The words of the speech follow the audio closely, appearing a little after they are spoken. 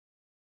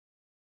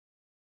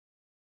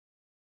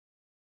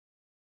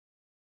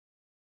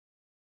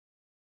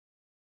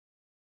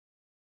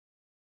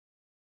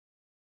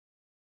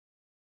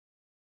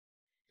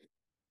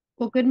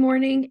Well, good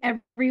morning,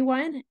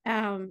 everyone.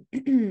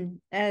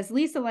 As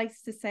Lisa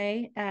likes to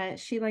say,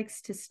 she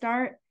likes to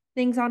start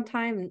things on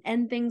time and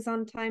end things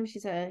on time.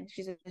 She's a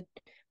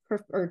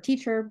or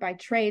teacher by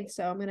trade,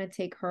 so I'm going to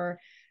take her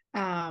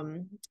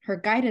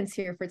guidance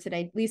here for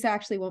today. Lisa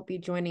actually won't be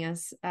joining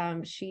us.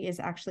 She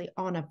is actually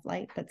on a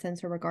flight that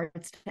sends her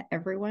regards to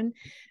everyone.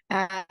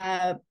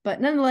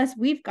 But nonetheless,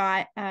 we've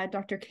got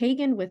Dr.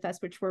 Kagan with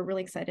us, which we're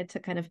really excited to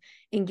kind of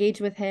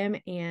engage with him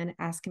and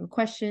ask him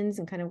questions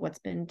and kind of what's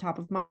been top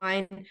of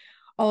mind.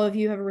 All of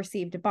you have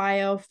received a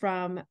bio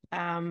from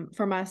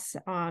us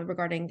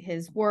regarding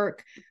his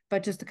work,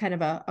 but just a kind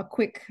of a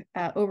quick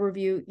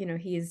overview.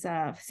 He's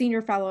a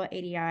senior fellow at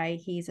AEI.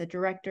 He's a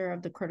director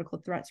of the Critical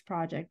Threats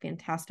Project.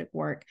 Fantastic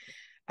work.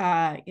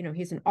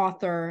 He's an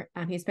author.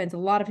 He spends a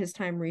lot of his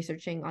time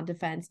researching on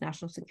defense,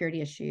 national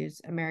security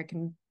issues,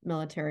 American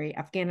military,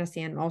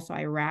 Afghanistan, and also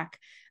Iraq,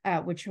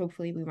 which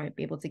hopefully we might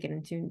be able to get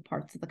into in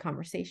parts of the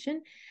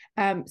conversation.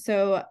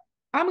 So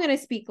I'm going to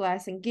speak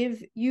less and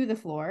give you the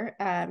floor,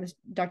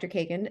 Dr.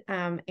 Kagan,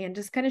 and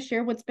just kind of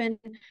share what's been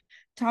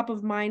top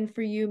of mind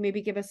for you.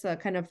 Maybe give us a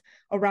kind of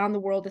around the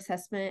world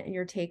assessment and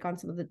your take on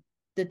some of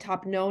the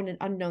top known and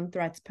unknown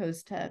threats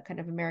posed to kind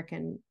of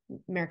American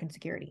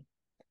security.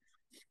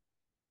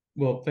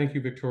 Well, thank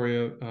you,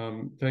 Victoria.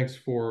 Thanks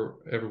for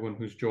everyone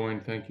who's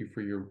joined. Thank you for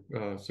your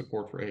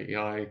support for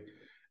AEI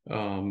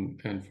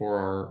and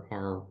for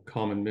our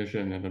common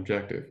mission and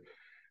objective.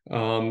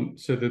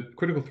 So the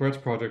Critical Threats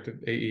Project at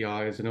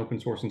AEI is an open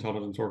source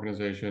intelligence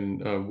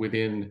organization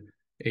within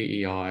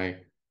AEI,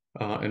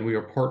 and we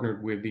are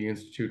partnered with the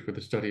Institute for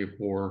the Study of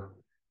War,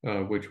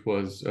 which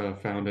was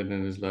founded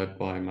and is led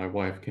by my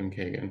wife, Kim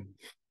Kagan.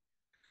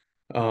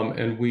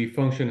 And we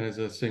function as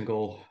a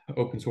single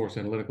open source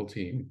analytical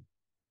team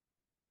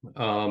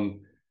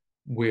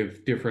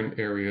with different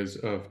areas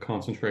of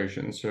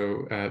concentration.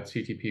 So at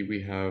CTP,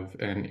 we have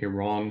an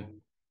Iran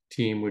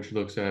team, which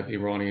looks at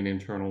Iranian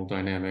internal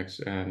dynamics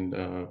and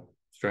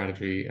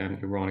strategy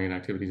and Iranian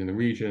activities in the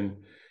region.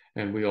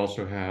 And we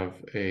also have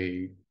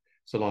a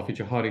Salafi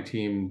Jihadi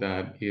team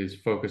that is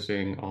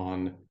focusing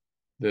on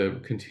the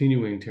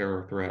continuing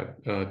terror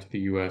threat to the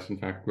US, in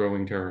fact,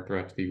 growing terror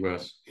threat to the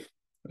US,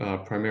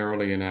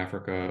 primarily in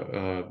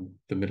Africa,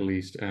 the Middle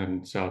East,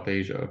 and South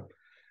Asia.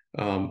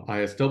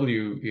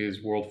 ISW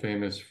is world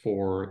famous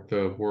for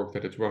the work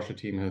that its Russia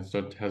team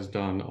has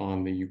done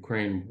on the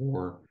Ukraine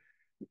war.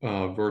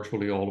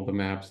 Virtually all of the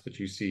maps that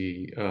you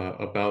see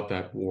about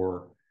that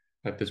war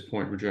at this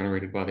point were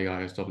generated by the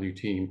ISW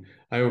team.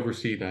 I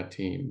oversee that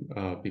team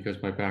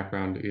because my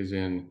background is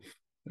in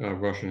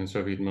Russian and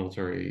Soviet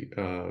military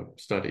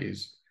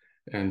studies.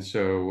 And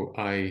so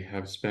I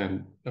have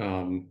spent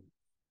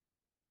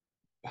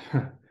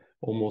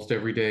almost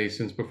every day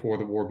since before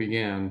the war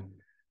began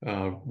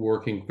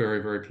working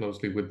very, very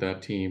closely with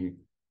that team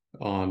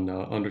on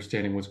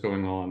understanding what's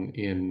going on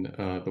in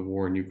the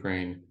war in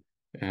Ukraine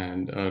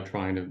and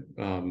trying to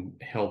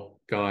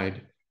help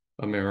guide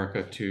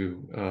America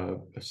to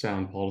a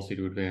sound policy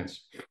to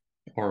advance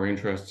our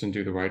interests and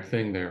do the right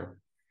thing there.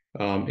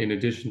 In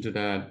addition to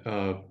that,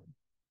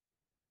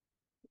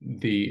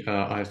 the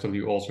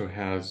ISW also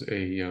has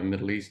a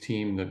Middle East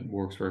team that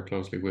works very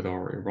closely with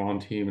our Iran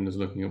team and is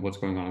looking at what's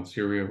going on in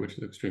Syria, which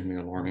is extremely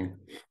alarming.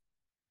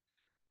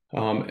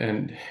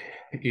 And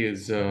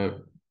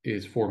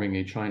is forming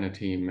a China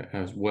team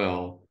as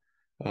well.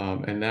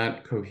 And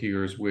that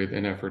coheres with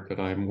an effort that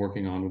I'm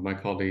working on with my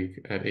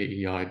colleague at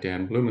AEI,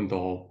 Dan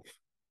Blumenthal,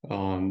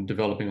 on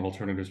developing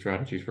alternative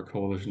strategies for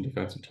coalition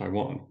defense of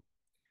Taiwan.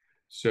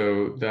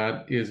 So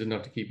that is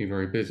enough to keep me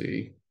very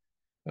busy.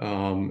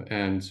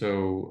 And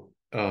so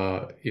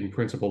in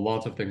principle,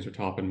 lots of things are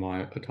top of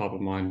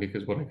mind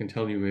because what I can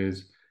tell you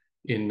is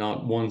in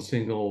not one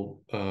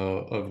single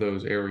of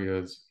those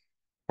areas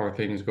are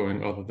things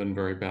going other than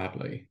very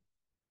badly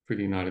for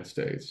the United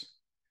States.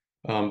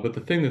 But the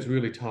thing that's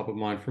really top of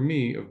mind for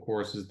me, of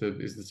course, is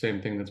the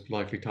same thing that's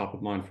likely top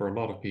of mind for a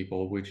lot of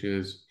people, which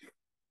is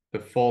the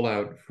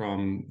fallout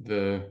from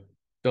the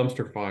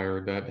dumpster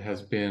fire that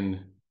has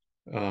been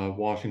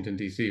Washington,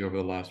 D.C. over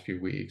the last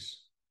few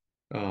weeks,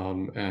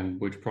 and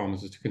which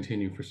promises to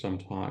continue for some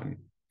time.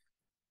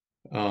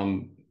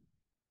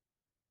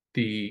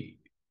 The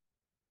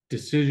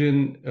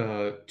decision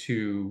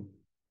to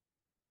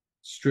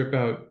strip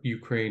out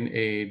Ukraine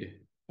aid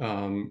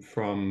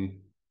from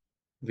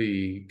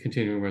the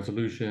continuing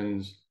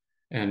resolutions,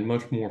 and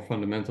much more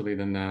fundamentally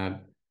than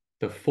that,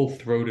 the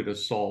full-throated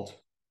assault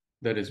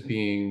that is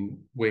being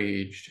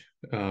waged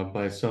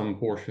by some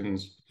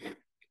portions,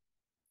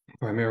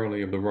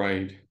 primarily of the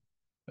right,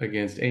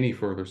 against any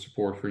further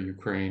support for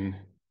Ukraine,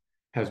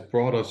 has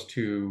brought us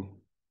to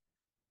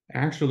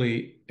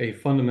actually a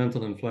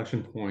fundamental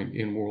inflection point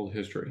in world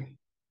history.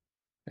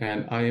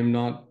 And I'm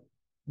not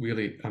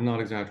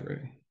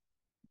exaggerating.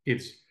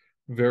 It's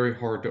very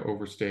hard to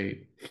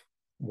overstate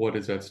what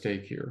is at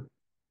stake here.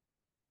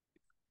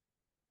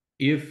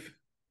 If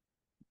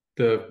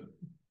the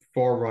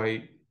far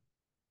right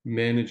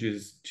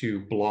manages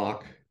to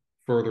block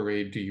further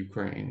aid to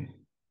Ukraine,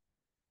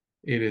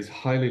 it is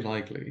highly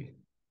likely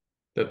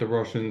that the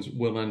Russians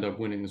will end up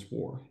winning this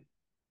war,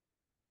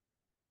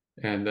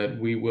 and that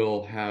we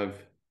will have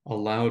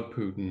allowed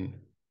Putin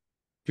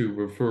to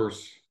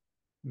reverse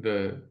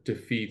the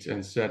defeats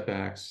and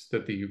setbacks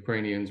that the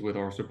Ukrainians, with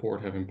our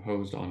support, have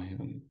imposed on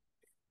him,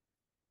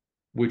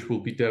 which will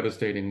be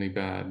devastatingly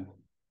bad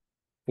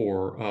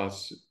for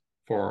us,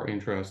 for our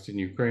interests in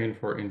Ukraine,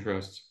 for our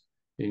interests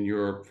in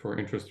Europe, for our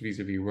interests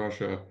vis-a-vis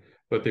Russia,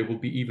 but they will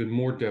be even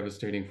more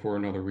devastating for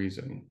another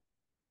reason,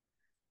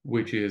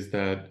 which is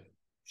that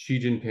Xi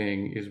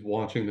Jinping is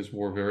watching this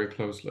war very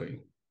closely,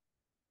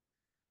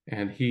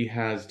 and he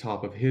has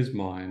top of his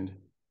mind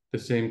the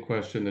same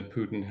question that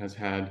Putin has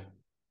had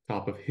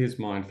top of his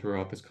mind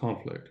throughout this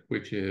conflict,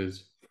 which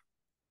is,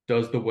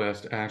 does the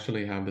West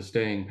actually have the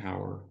staying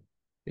power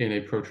in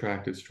a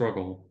protracted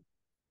struggle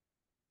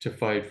to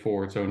fight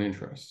for its own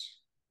interests?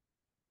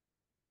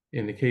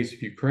 In the case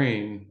of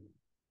Ukraine,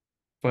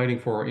 fighting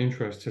for our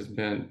interests has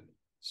meant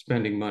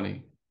spending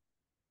money.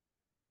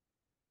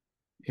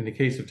 In the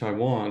case of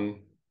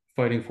Taiwan,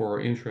 fighting for our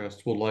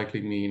interests will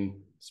likely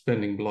mean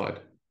spending blood.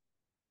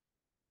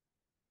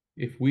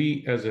 If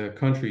we as a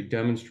country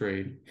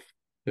demonstrate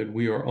that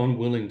we are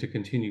unwilling to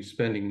continue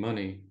spending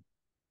money,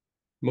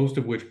 most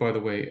of which, by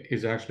the way,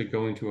 is actually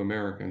going to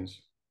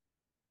Americans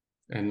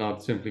and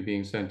not simply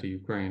being sent to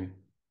Ukraine,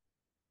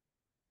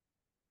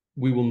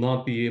 we will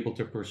not be able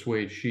to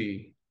persuade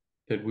Xi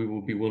that we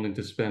will be willing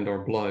to spend our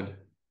blood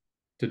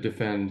to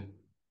defend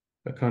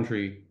a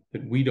country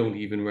that we don't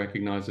even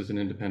recognize as an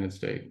independent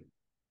state.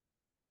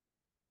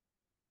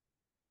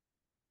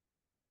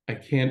 I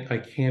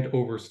can't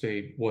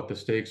overstate what the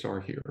stakes are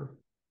here.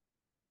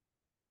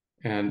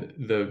 And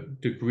the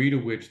degree to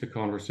which the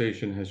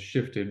conversation has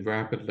shifted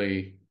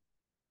rapidly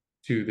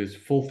to this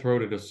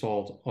full-throated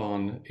assault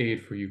on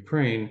aid for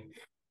Ukraine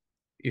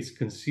is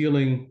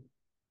concealing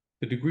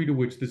the degree to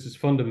which this is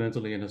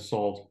fundamentally an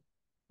assault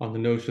on the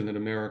notion that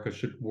America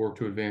should work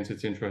to advance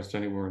its interests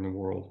anywhere in the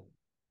world,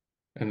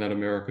 and that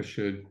America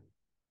should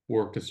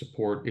work to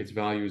support its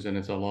values and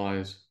its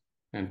allies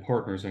and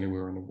partners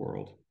anywhere in the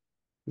world.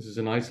 This is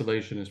an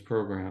isolationist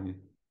program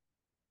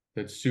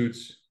that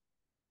suits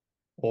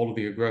all of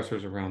the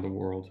aggressors around the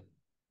world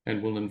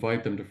and will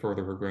invite them to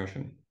further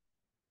aggression.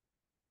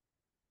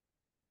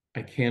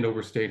 I can't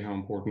overstate how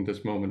important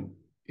this moment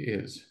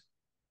is.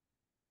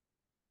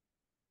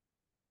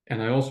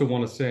 And I also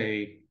want to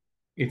say,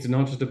 it's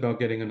not just about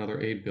getting another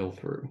aid bill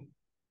through.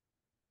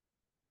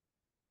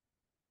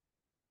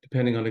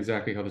 Depending on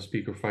exactly how the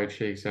speaker fight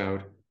shakes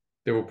out,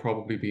 there will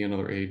probably be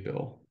another aid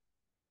bill.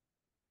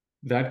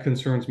 That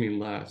concerns me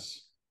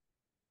less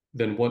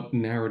than what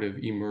narrative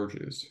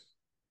emerges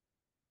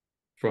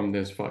from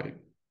this fight.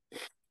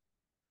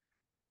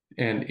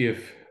 And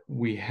if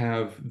we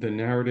have the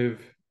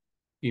narrative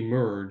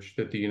emerge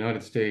that the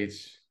United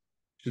States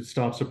should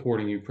stop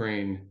supporting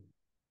Ukraine,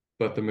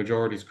 but the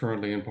majority is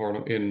currently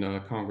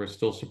in Congress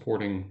still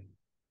supporting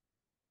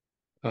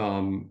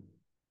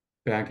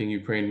backing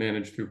Ukraine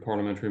managed through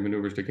parliamentary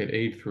maneuvers to get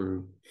aid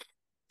through,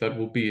 that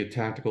will be a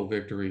tactical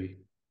victory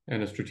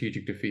and a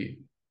strategic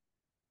defeat.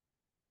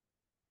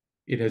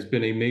 It has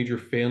been a major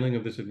failing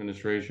of this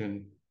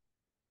administration,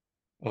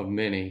 of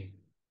many,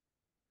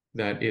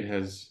 that it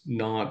has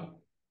not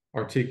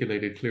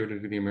articulated clearly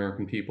to the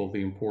American people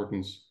the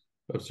importance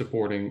of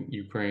supporting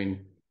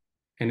Ukraine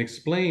and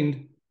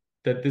explained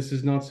that this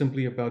is not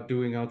simply about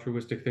doing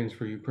altruistic things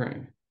for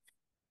Ukraine,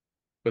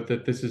 but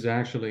that this is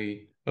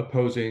actually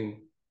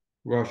opposing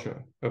Russia,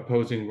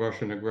 opposing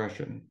Russian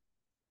aggression,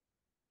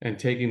 and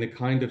taking the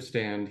kind of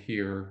stand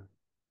here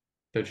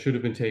that should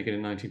have been taken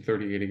in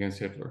 1938 against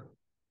Hitler.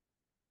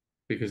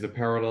 Because the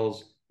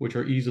parallels, which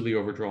are easily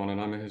overdrawn,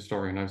 and I'm a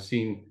historian, I've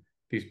seen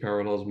these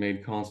parallels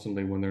made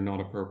constantly when they're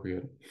not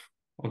appropriate.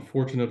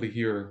 Unfortunately,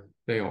 here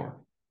they are.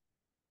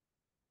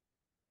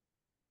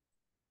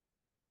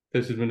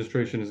 This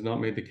administration has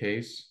not made the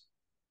case,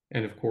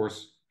 and of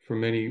course, for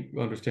many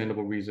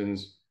understandable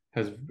reasons,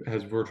 has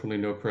virtually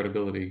no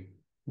credibility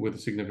with a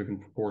significant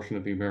proportion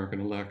of the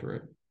American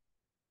electorate.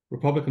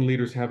 Republican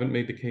leaders haven't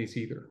made the case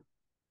either,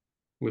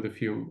 with a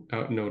few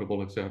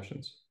notable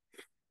exceptions.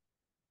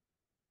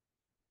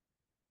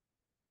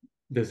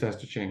 This has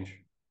to change.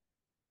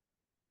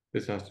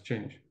 This has to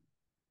change.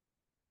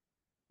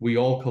 We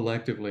all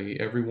collectively,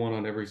 everyone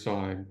on every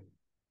side,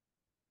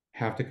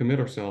 have to commit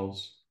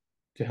ourselves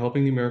to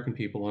helping the American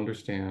people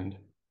understand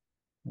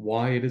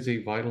why it is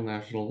a vital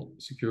national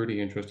security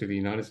interest of the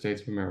United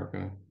States of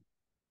America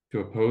to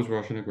oppose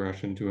Russian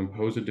aggression, to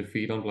impose a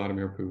defeat on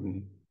Vladimir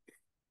Putin,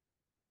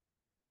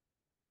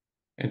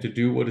 and to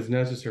do what is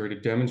necessary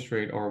to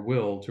demonstrate our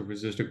will to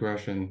resist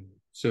aggression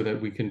so that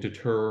we can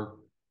deter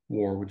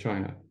war with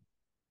China,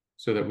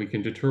 so that we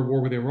can deter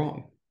war with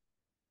Iran,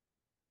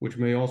 which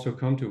may also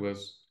come to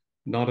us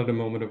not at a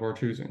moment of our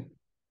choosing.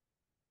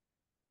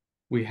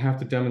 We have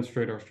to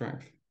demonstrate our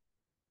strength.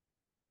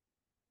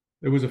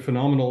 There was a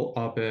phenomenal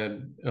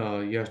op-ed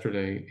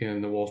yesterday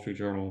in the Wall Street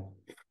Journal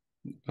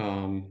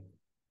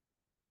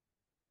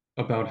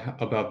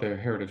about their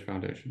Heritage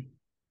Foundation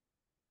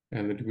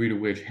and the degree to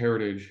which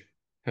Heritage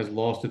has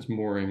lost its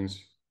moorings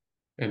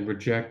and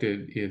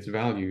rejected its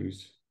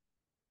values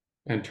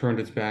and turned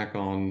its back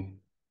on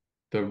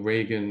the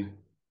Reagan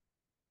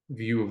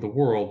view of the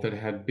world that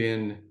had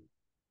been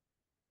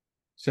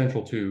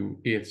central to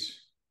its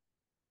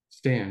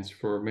stance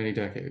for many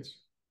decades.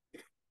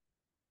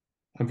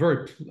 I'm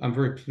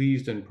very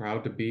pleased and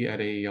proud to be at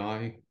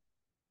AEI,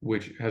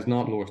 which has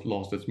not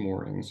lost its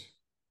moorings,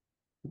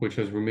 which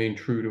has remained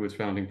true to its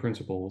founding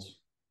principles,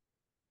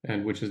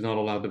 and which has not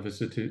allowed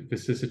the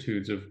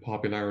vicissitudes of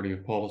popularity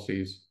of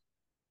policies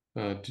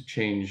to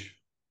change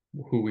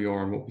who we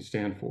are and what we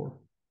stand for.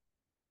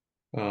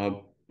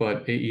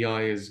 But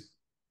AEI is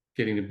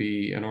getting to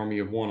be an army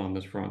of one on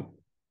this front,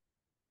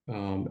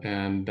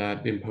 and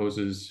that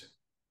imposes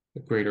a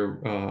greater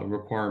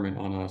requirement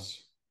on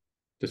us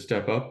to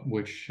step up,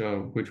 which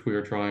we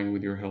are trying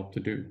with your help to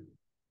do.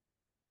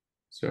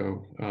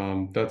 So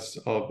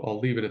I'll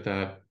leave it at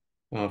that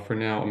for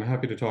now. I'm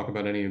happy to talk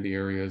about any of the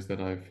areas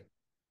that I've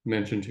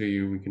mentioned to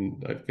you.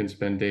 I can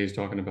spend days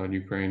talking about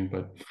Ukraine,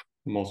 but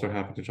I'm also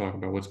happy to talk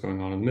about what's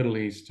going on in the Middle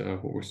East,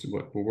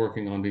 what we're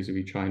working on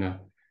vis-a-vis China,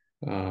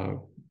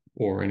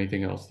 or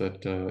anything else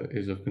that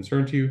is of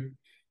concern to you.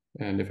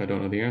 And if I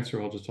don't know the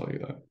answer, I'll just tell you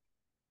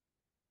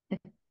that.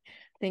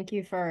 Thank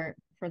you for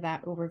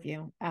that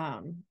overview.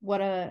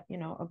 What a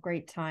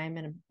great time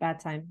and a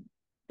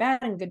bad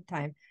and good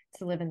time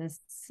to live in this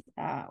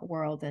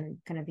world, and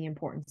kind of the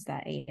importance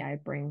that AI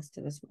brings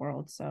to this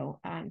world. So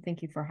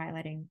thank you for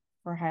highlighting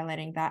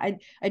that.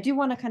 I do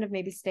want to kind of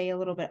maybe stay a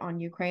little bit on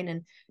Ukraine,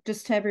 and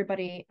just to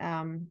everybody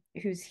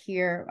who's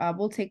here,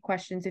 we'll take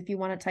questions. If you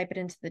want to type it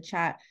into the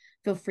chat,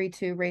 feel free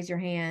to raise your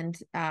hand.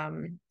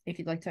 If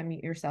you'd like to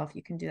unmute yourself,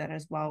 you can do that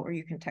as well, or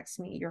you can text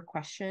me your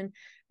question.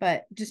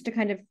 But just to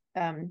kind of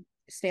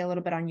stay a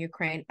little bit on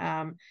Ukraine,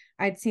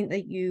 I'd seen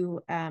that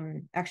you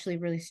actually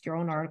released your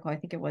own article. I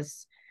think it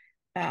was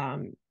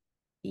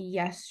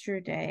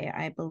yesterday,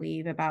 I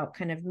believe, about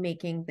kind of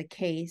making the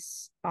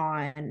case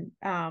on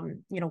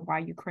why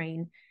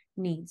Ukraine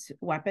needs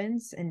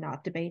weapons and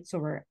not debates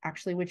over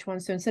actually which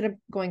ones. So instead of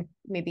going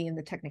maybe in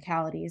the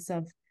technicalities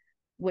of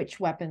which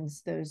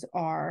weapons those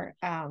are,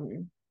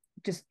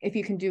 just if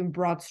you can do in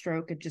broad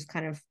stroke of just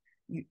kind of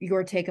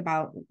your take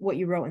about what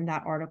you wrote in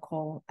that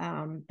article,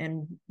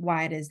 and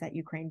why it is that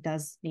Ukraine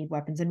does need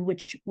weapons, and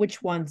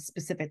which ones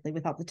specifically,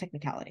 without the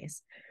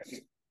technicalities.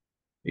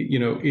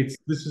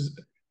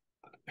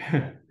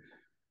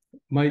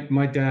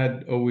 My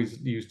dad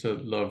always used to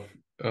love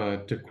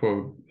to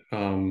quote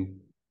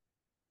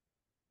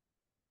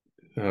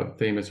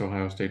famous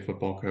Ohio State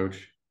football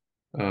coach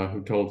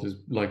who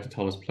liked to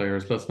tell his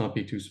players, let's not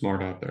be too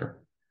smart out there.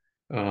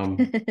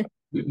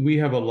 We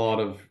have a lot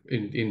of,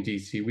 in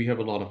DC, we have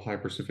a lot of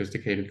hyper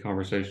sophisticated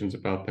conversations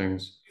about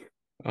things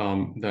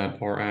that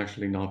are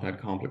actually not that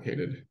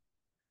complicated.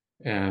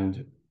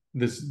 And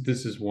this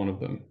is one of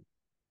them.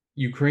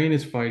 Ukraine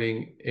is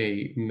fighting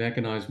a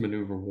mechanized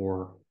maneuver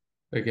war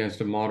against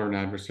a modern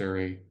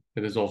adversary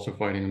that is also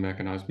fighting a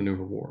mechanized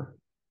maneuver war.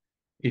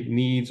 It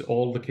needs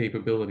all the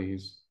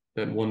capabilities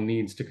that one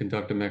needs to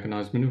conduct a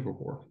mechanized maneuver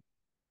war.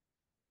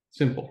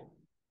 Simple.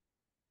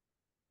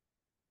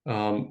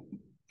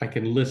 I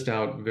can list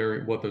out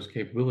what those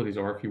capabilities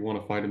are. If you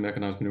want to fight a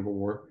mechanized maneuver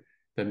war,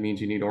 that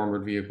means you need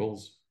armored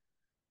vehicles.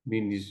 It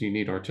means you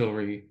need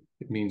artillery.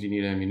 It means you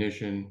need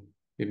ammunition.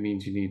 It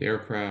means you need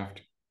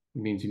aircraft.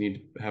 It means you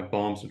need to have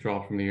bombs to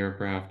drop from the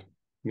aircraft. It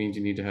means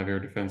you need to have air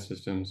defense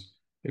systems.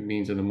 It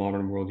means in the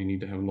modern world you need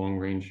to have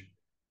long-range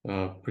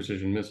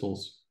precision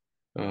missiles.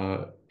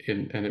 And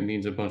it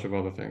means a bunch of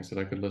other things that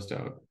I could list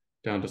out,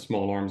 down to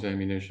small arms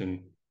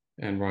ammunition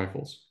and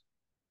rifles.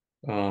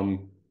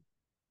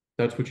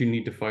 That's what you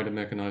need to fight a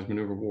mechanized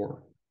maneuver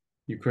war.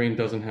 Ukraine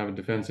doesn't have a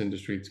defense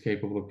industry that's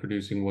capable of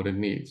producing what it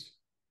needs.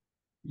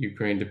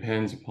 Ukraine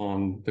depends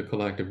upon the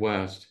collective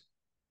West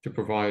to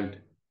provide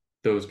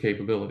those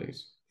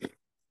capabilities.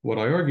 What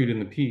I argued in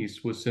the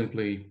piece was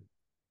simply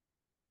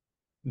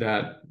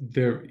that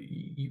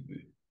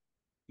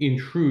in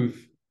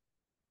truth,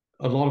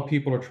 a lot of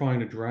people are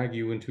trying to drag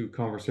you into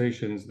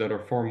conversations that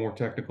are far more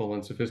technical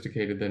and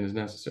sophisticated than is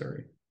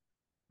necessary.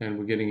 And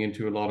we're getting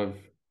into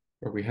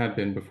or we had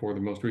been before the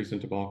most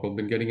recent debacle,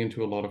 been getting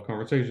into a lot of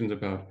conversations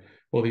about,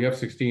 well, the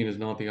F-16 is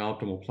not the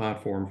optimal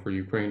platform for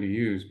Ukraine to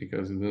use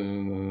because,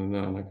 and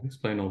I can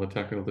explain all the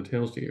technical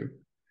details to you.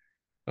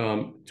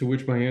 To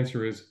which my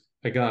answer is,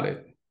 I got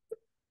it.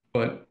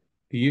 But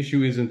the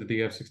issue isn't that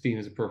the F-16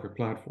 is a perfect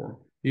platform.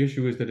 The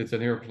issue is that it's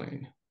an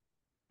airplane.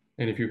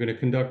 And if you're going to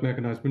conduct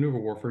mechanized maneuver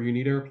warfare, you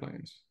need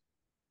airplanes.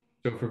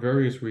 So for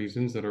various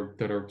reasons that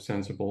are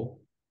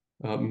sensible,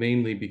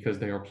 mainly because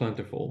they are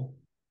plentiful,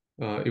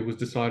 it was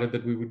decided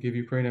that we would give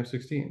Ukraine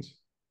F-16s.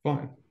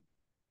 Fine.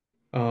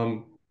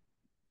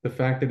 The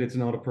fact that it's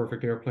not a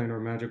perfect airplane or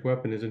a magic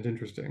weapon isn't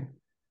interesting,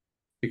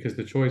 because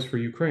the choice for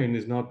Ukraine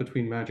is not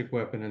between magic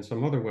weapon and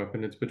some other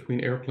weapon, it's between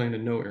airplane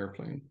and no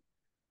airplane.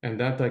 And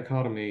that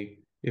dichotomy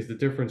is the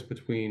difference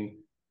between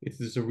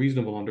it's a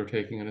reasonable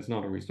undertaking and it's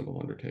not a reasonable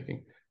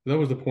undertaking. So that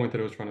was the point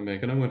that I was trying to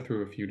make, and I went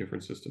through a few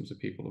different systems that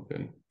people have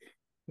been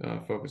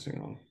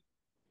focusing on.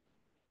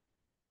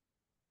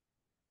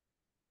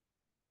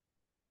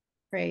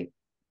 Great.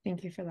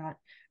 Thank you for that.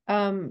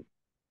 Um,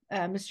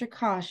 Mr.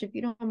 Kosh, if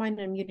you don't mind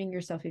unmuting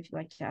yourself if you'd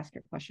like to ask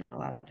your question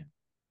aloud.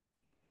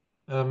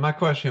 My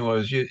question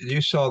was,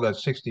 you saw that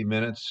 60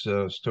 Minutes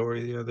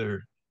story the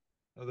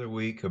other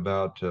week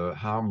about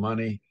how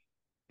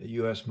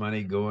U.S.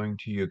 money going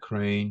to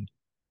Ukraine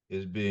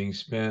is being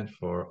spent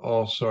for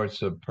all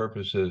sorts of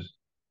purposes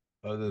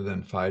other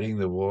than fighting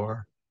the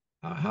war.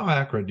 How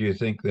accurate do you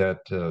think that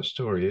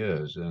story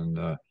is,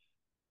 and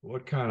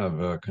what kind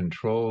of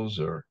controls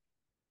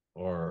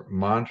or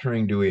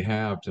monitoring do we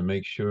have to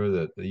make sure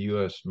that the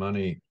U.S.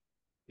 money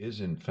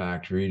is in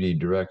fact really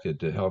directed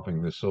to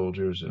helping the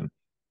soldiers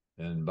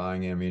and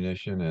buying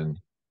ammunition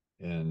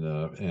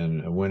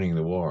and winning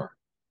the war?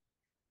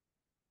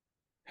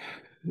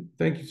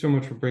 Thank you so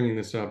much for bringing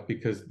this up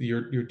because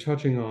you're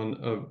touching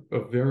on a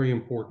very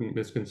important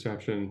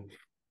misconception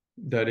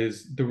that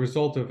is the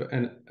result of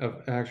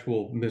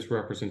actual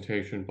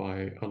misrepresentation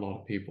by a lot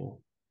of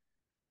people.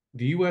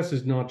 The U.S.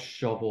 has not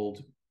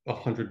shoveled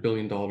 $100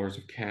 billion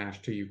of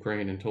cash to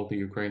Ukraine and told the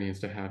Ukrainians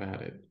to have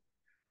at it.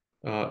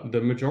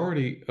 The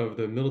majority of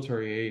the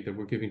military aid that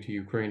we're giving to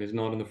Ukraine is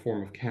not in the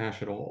form of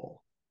cash at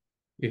all.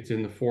 It's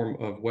in the form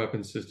of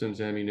weapon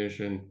systems,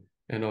 ammunition,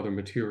 and other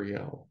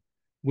materiel.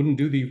 Wouldn't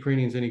do the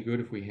Ukrainians any good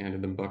if we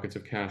handed them buckets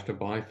of cash to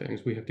buy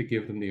things. We have to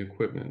give them the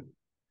equipment.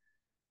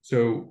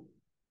 So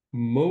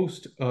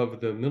most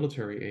of the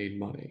military aid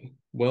money,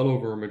 well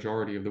over a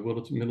majority of the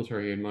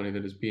military aid money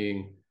that is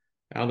being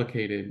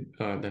allocated,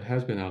 that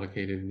has been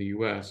allocated in the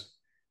US,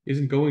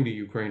 isn't going to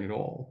Ukraine at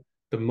all.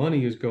 The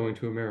money is going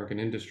to American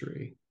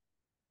industry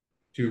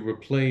to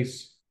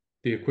replace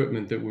the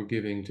equipment that we're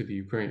giving to the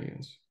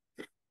Ukrainians.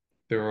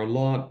 There are a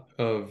lot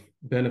of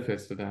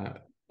benefits to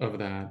that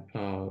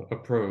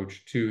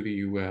approach to the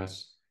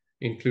U.S.,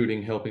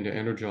 including helping to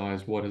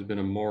energize what has been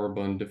a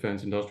moribund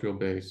defense industrial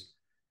base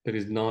that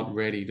is not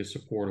ready to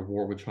support a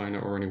war with China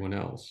or anyone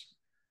else,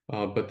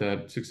 but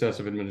that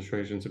successive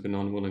administrations have been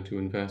unwilling to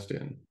invest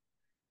in.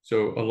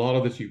 So a lot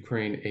of this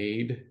Ukraine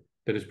aid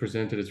that is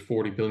presented as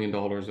 $40 billion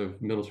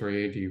of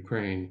military aid to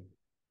Ukraine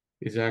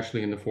is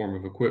actually in the form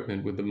of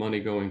equipment, with the money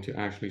going to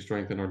actually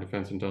strengthen our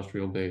defense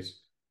industrial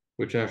base,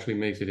 which actually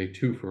makes it a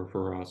twofer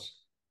for us,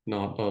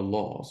 not a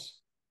loss.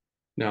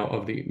 Now,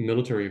 of the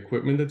military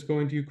equipment that's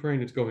going to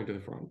Ukraine, it's going to the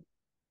front.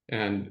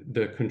 And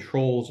the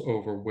controls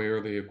over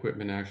where the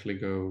equipment actually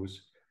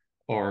goes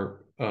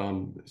are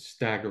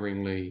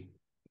staggeringly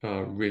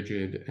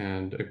rigid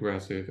and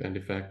aggressive and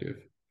effective.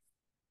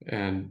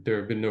 And there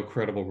have been no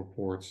credible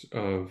reports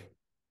of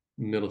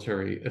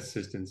military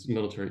assistance,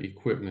 military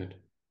equipment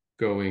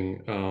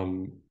going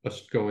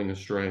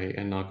astray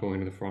and not going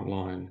to the front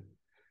line.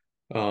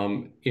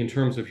 In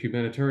terms of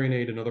humanitarian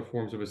aid and other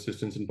forms of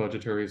assistance and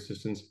budgetary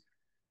assistance,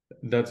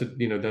 that's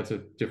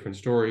a different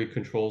story.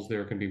 Controls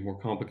there can be more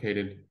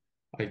complicated.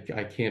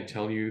 I can't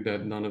tell you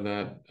that none of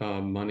that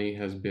money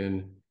has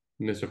been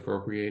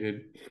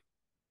misappropriated.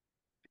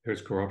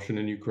 There's corruption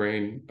in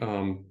Ukraine.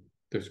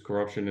 There's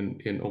corruption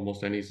in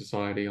almost any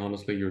society.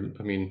 Honestly,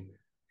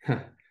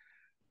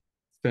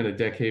 spent a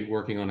decade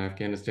working on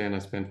Afghanistan. I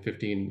spent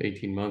 15,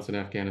 18 months in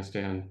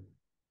Afghanistan.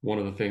 One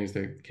of the things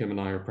that Kim and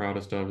I are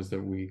proudest of is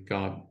that we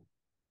got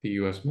the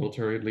U.S.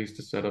 military at least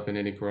to set up an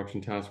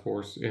anti-corruption task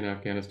force in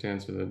Afghanistan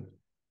so that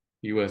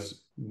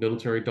U.S.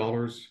 military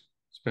dollars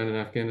spent in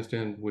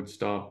Afghanistan would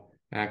stop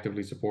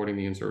actively supporting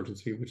the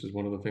insurgency, which is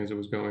one of the things that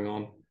was going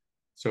on.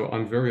 So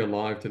I'm very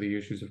alive to the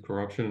issues of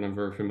corruption, and I'm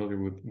very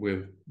familiar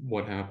with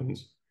what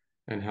happens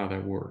and how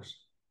that works.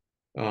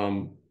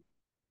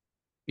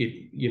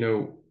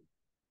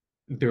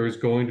 There is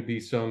going to be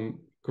some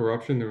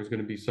corruption. There is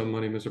going to be some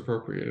money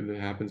misappropriated. It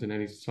happens in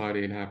any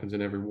society. It happens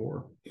in every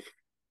war.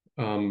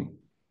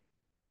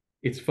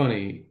 It's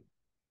funny.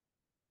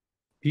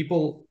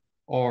 People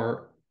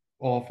are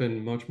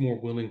often much more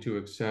willing to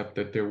accept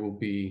that there will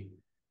be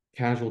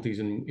casualties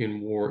in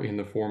war in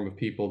the form of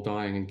people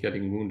dying and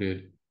getting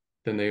wounded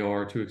than they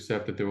are to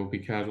accept that there will be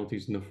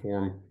casualties in the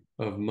form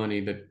of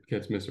money that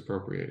gets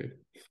misappropriated.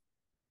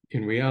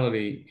 In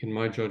reality, in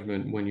my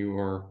judgment, when you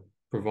are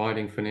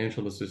providing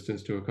financial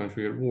assistance to a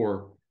country at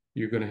war,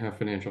 you're going to have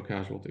financial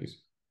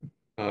casualties.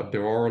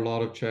 There are a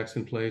lot of checks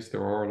in place.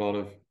 There are a lot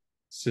of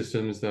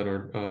systems that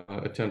are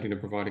attempting to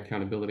provide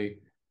accountability,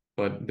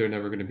 but they're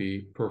never going to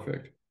be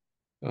perfect.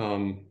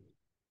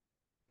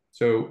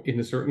 So in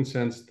a certain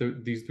sense,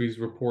 these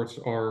reports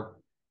are,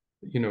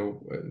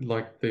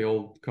 like the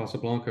old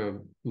Casablanca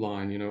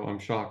line, I'm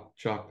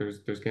shocked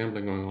there's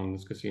gambling going on in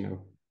this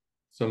casino.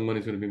 Some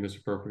money's going to be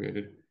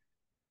misappropriated.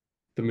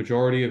 The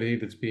majority of aid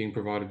that's being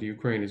provided to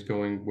Ukraine is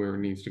going where it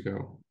needs to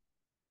go.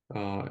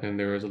 And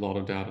there is a lot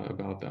of data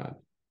about that.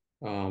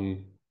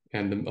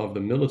 And of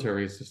the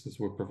military assistance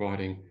we're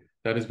providing,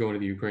 that is going to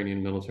the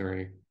Ukrainian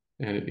military,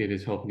 and it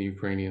is helping the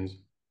Ukrainians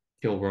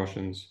kill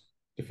Russians,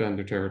 defend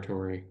their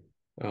territory,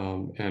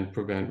 and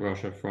prevent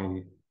Russia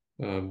from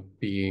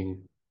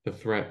being the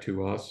threat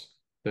to us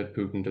that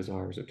Putin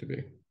desires it to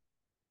be.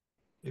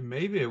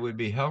 Maybe it would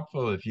be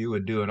helpful if you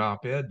would do an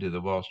op-ed to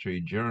the Wall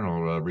Street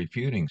Journal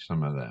refuting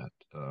some of that.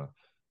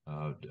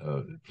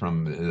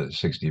 from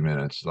 60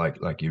 Minutes,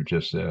 like you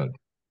just said.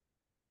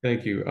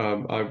 Thank you.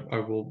 I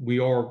will. We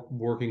are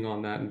working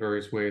on that in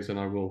various ways, and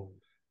I will.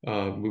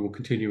 We will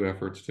continue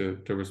efforts to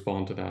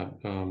respond to that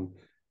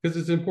because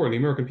it's important. The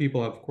American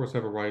people, of course,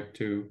 have a right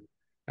to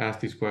ask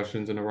these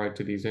questions and a right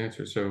to these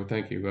answers. So,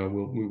 thank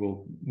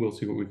you. We'll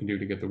see what we can do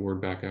to get the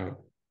word back out.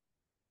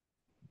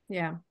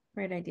 Yeah,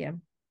 great idea.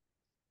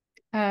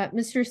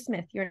 Mr.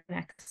 Smith, you're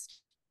next.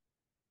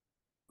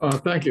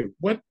 Thank you.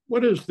 What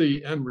is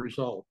the end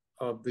result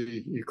of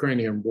the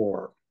Ukrainian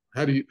war?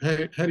 How do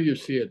you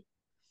see it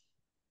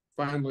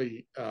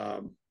finally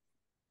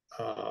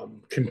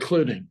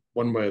concluding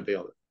one way or the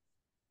other?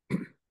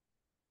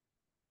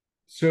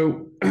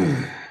 So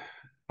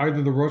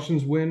either the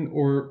Russians win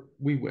or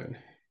we win.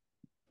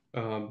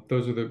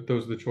 Those are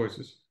the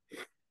choices.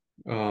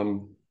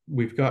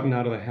 We've gotten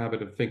out of the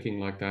habit of thinking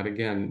like that.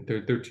 Again,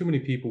 there are too many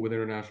people with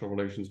international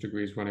relations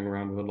degrees running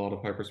around with a lot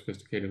of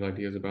hyper-sophisticated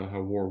ideas about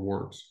how war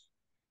works.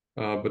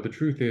 But the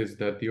truth is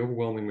that the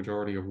overwhelming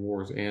majority of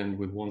wars end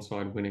with one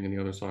side winning and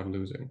the other side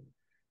losing.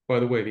 By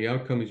the way, the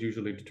outcome is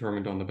usually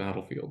determined on the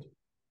battlefield.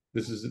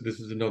 This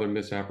is another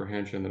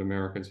misapprehension that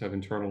Americans have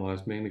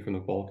internalized mainly from the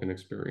Balkan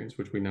experience,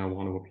 which we now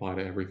want to apply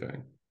to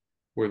everything,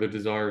 where the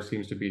desire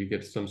seems to be to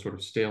get some sort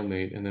of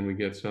stalemate, and then we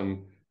get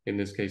some, in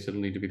this case, it'll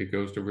need to be the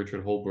ghost of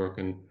Richard Holbrooke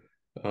and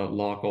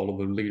lock all of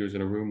the leaders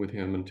in a room with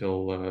him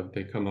until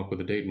they come up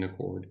with a Dayton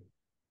Accord.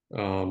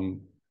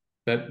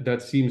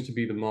 That seems to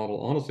be the model,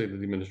 honestly, that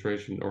the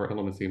administration or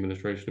elements of the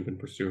administration have been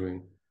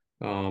pursuing,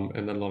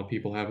 and that a lot of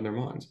people have in their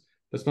minds.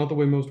 That's not the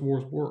way most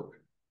wars work.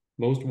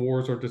 Most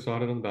wars are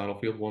decided on the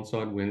battlefield. One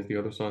side wins, the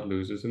other side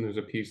loses, and there's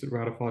a peace that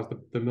ratifies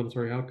the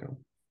military outcome.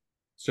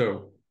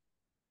 So,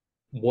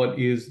 what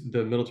is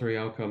the military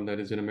outcome that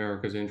is in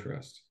America's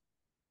interest?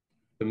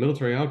 The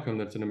military outcome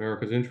that's in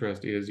America's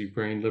interest is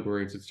Ukraine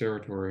liberates its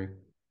territory,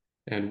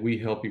 and we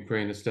help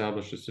Ukraine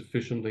establish a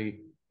sufficiently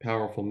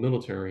powerful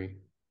military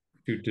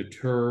to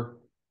deter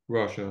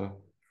Russia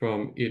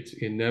from its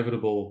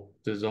inevitable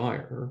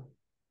desire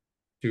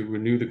to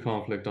renew the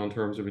conflict on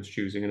terms of its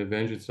choosing and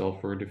avenge itself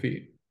for a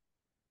defeat.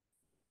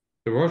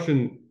 The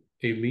Russian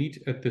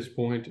elite at this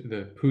point,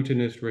 the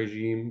Putinist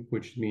regime,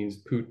 which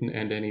means Putin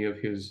and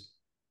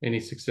any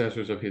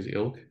successors of his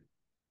ilk,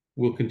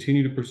 will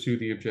continue to pursue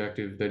the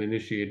objective that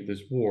initiated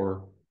this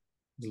war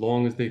as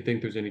long as they think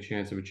there's any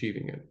chance of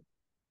achieving it.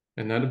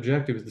 And that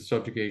objective is the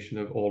subjugation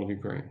of all of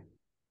Ukraine.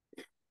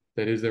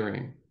 That is their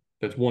aim.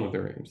 That's one of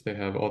their aims. They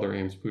have other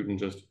aims. Putin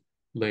just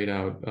laid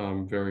out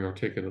very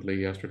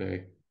articulately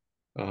yesterday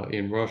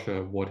in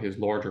Russia what his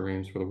larger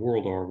aims for the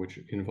world are, which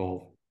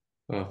involve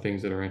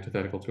things that are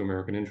antithetical to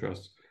American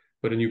interests.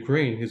 But in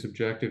Ukraine, his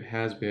objective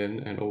has been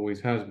and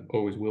always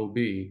will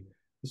be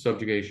the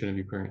subjugation of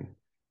Ukraine.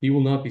 He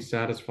will not be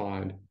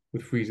satisfied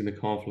with freezing the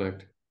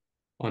conflict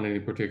on any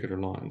particular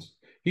lines.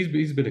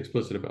 He's been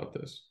explicit about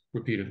this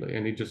repeatedly,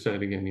 and he just said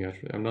it again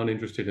yesterday. I'm not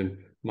interested in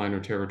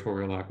minor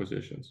territorial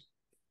acquisitions.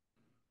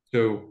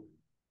 So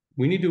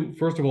we need to,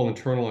 first of all,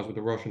 internalize what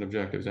the Russian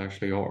objectives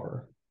actually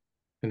are.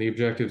 And the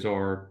objectives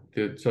are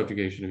the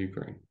subjugation of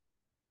Ukraine.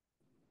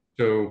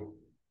 So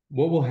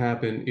what will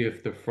happen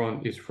if the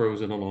front is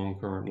frozen along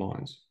current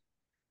lines?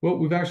 Well,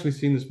 we've actually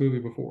seen this movie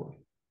before.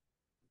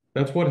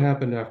 That's what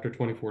happened after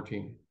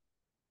 2014.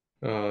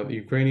 The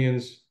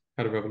Ukrainians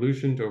had a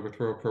revolution to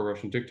overthrow a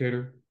pro-Russian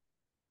dictator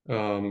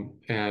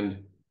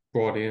and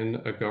brought in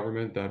a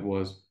government that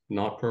was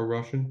not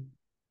pro-Russian.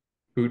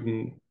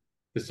 Putin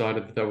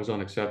decided that that was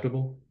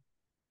unacceptable.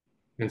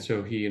 And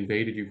so he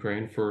invaded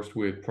Ukraine first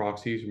with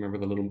proxies. Remember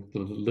the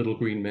little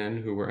green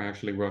men who were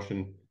actually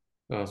Russian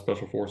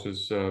special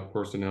forces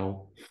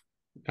personnel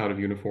out of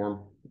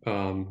uniform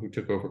who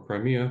took over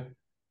Crimea.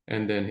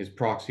 And then his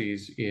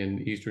proxies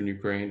in eastern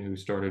Ukraine who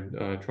started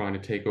trying to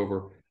take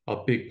over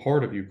a big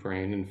part of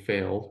Ukraine and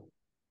failed.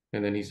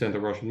 And then he sent the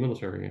Russian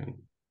military in.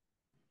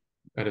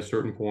 At a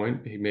certain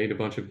point, he made a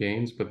bunch of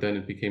gains, but then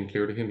it became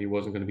clear to him he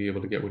wasn't going to be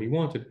able to get what he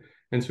wanted.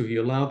 And so he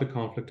allowed the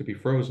conflict to be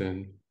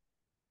frozen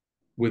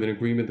with an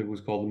agreement that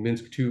was called the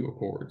Minsk II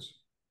Accords.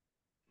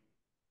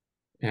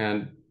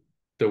 And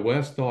the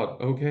West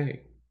thought,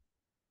 okay,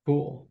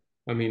 cool.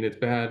 I mean, it's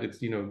bad.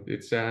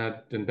 It's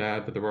sad and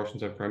bad that the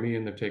Russians have Crimea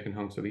and they've taken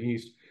hunks of the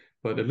East,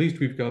 but at least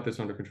we've got this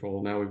under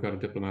control. Now we've got a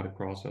diplomatic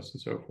process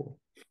and so forth.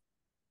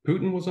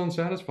 Putin was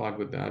unsatisfied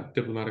with that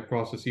diplomatic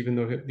process, even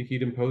though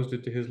he'd imposed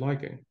it to his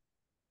liking.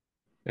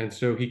 And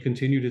so he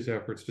continued his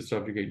efforts to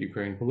subjugate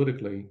Ukraine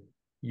politically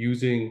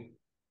using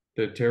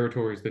the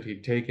territories that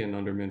he'd taken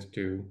under Minsk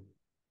II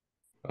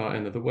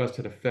and that the West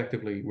had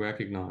effectively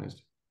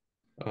recognized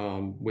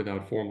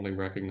without formally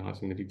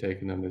recognizing that he'd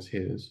taken them as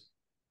his.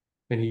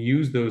 And he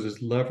used those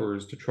as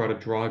levers to try to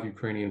drive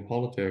Ukrainian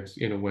politics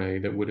in a way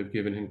that would have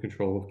given him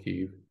control of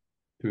Kyiv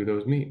through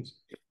those means.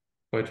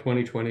 By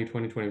 2020,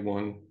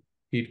 2021,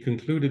 he'd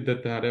concluded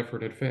that that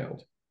effort had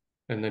failed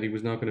and that he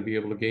was not going to be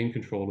able to gain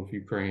control of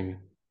Ukraine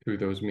through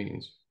those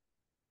means.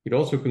 He'd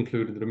also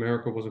concluded that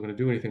America wasn't going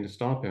to do anything to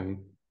stop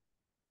him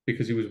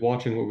because he was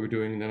watching what we were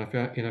doing in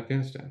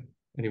Afghanistan,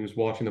 and he was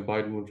watching the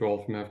Biden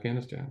withdrawal from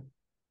Afghanistan.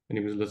 And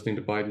he was listening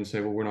to Biden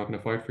say, well, we're not going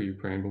to fight for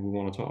Ukraine, but we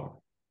want to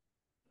talk.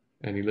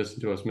 And he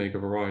listened to us make a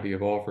variety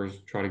of offers,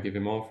 try to give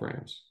him off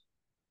ramps.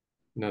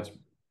 And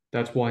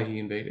that's why he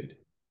invaded,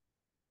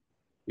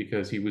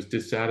 because he was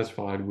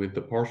dissatisfied with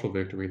the partial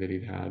victory that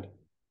he'd had.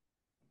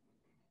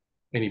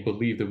 And he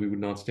believed that we would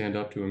not stand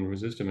up to him and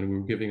resist him. And we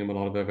were giving him a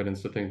lot of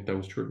evidence to think that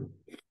was true.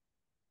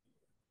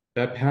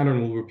 That pattern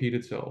will repeat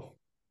itself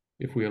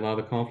if we allow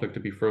the conflict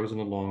to be frozen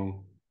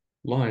along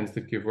lines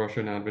that give Russia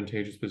an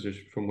advantageous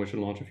position from which to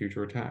launch a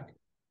future attack.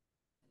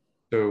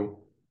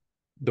 So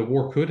the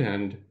war could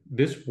end,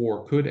 this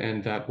war could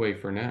end that way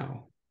for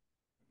now.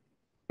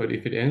 But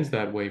if it ends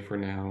that way for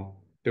now,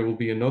 there will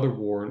be another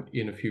war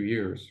in a few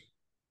years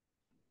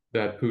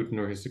that Putin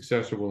or his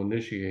successor will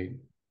initiate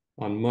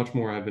on much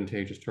more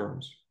advantageous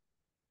terms,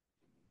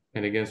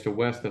 and against a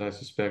West that I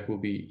suspect will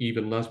be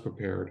even less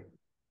prepared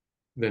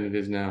than it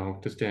is now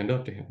to stand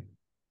up to him.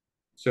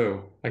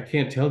 So I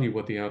can't tell you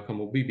what the outcome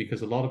will be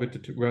because a lot of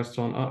it rests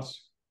on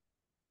us.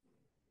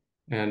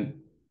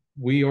 And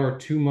we are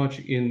too much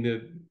in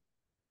the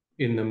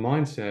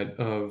mindset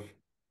of,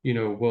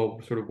 well,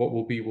 sort of what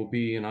will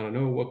be, and I don't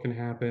know what can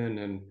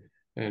happen,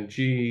 and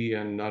gee,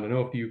 and I don't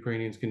know if the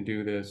Ukrainians can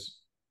do this.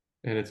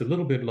 And it's a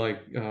little bit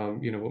like,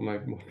 what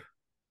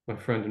my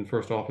friend and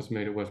first office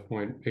mate at West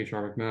Point,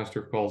 H.R.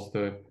 McMaster, calls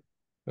the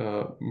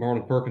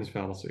Marlon Perkins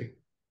fallacy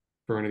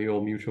for any of the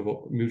old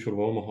Mutual of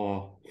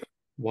Omaha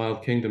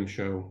Wild Kingdom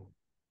show,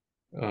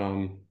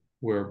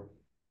 where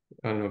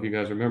I don't know if you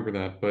guys remember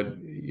that, but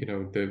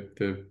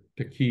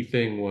the key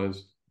thing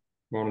was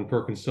Marlon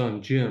Perkins'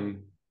 son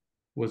Jim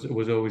was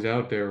always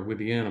out there with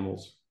the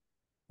animals,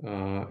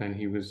 and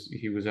he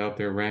was out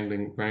there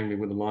wrangling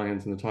with the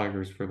lions and the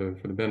tigers for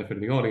the benefit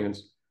of the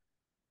audience.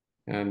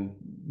 And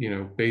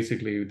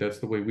basically that's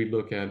the way we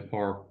look at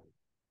our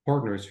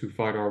partners who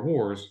fight our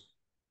wars,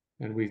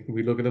 and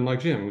we look at them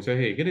like Jim. We say,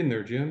 hey, get in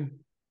there, Jim.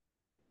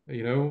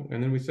 And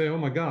then we say, oh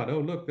my God, oh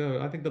look,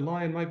 I think the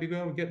lion might be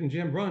getting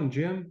Jim. Run,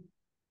 Jim.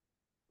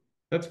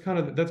 That's kind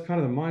of the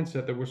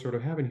mindset that we're sort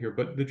of having here.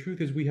 But the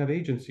truth is, we have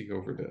agency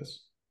over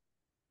this,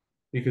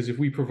 because if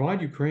we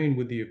provide Ukraine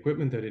with the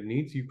equipment that it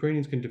needs,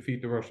 Ukrainians can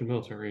defeat the Russian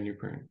military in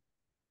Ukraine.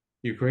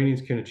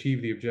 Ukrainians can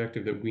achieve the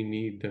objective that we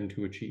need them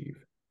to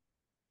achieve.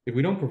 If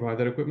we don't provide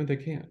that equipment, they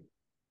can't.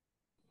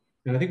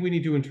 And I think we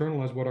need to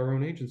internalize what our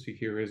own agency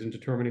here is in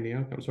determining the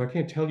outcome. So I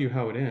can't tell you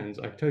how it ends.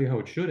 I can tell you how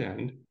it should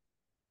end.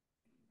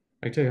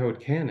 I can tell you how it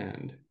can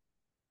end.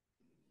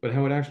 But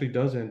how it actually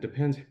does end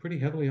depends pretty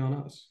heavily on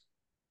us.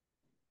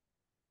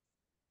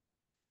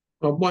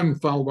 One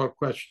follow-up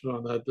question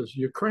on that. Does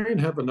Ukraine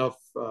have enough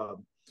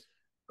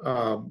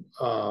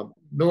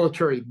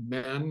military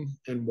men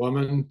and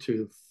women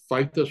to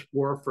fight this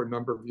war for a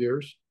number of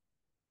years?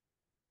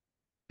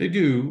 They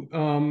do.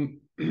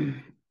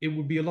 It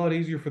would be a lot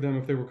easier for them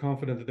if they were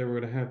confident that they were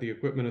going to have the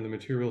equipment and the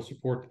material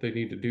support that they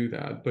need to do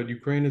that. But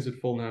Ukraine is at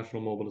full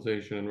national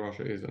mobilization and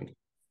Russia isn't.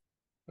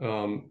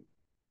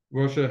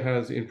 Russia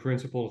has, in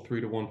principle, a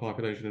 3-to-1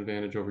 population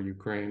advantage over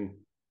Ukraine.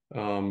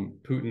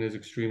 Putin is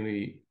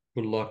extremely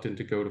reluctant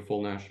to go to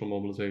full national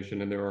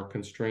mobilization, and there are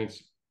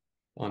constraints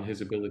on his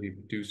ability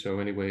to do so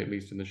anyway, at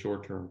least in the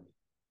short term.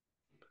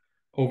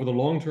 Over the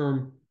long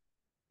term,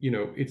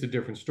 it's a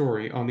different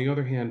story. On the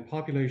other hand,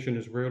 population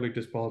is rarely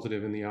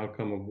dispositive in the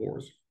outcome of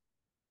wars.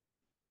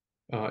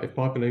 If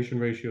population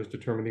ratios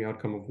determine the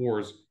outcome of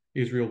wars,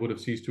 Israel would have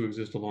ceased to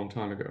exist a long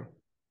time ago.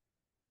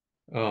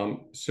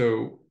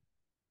 So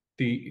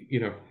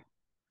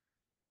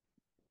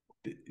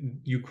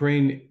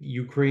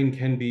Ukraine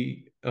can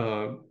be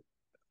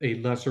a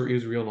lesser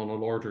Israel on a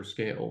larger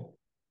scale,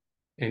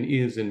 and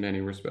is in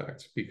many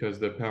respects, because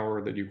the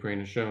power that Ukraine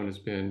has shown has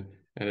been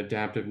an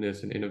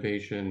adaptiveness and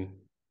innovation,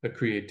 a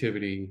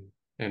creativity,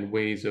 and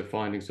ways of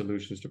finding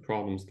solutions to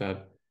problems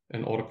that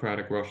an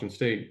autocratic Russian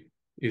state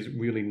is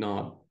really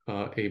not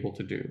able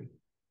to do.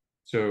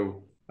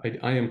 So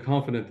I am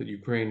confident that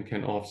Ukraine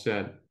can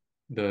offset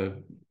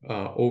the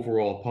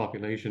overall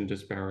population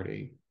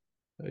disparity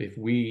if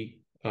we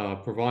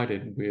provide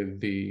it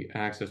with the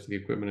access to the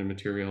equipment and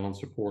material and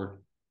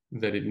support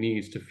that it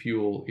needs to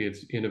fuel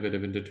its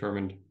innovative and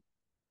determined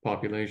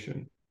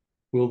population.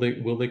 Will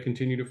they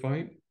continue to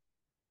fight?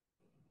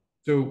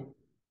 So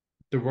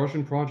the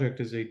Russian project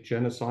is a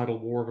genocidal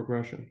war of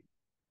aggression.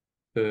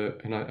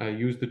 I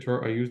use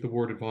the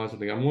word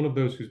advisedly. I'm one of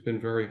those who's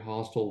been very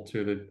hostile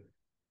to the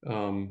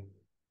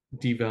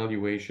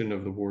devaluation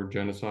of the word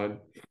genocide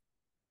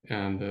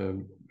and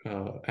the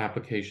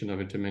application of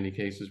it to many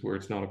cases where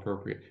it's not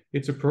appropriate.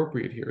 It's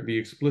appropriate here. The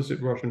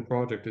explicit Russian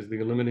project is the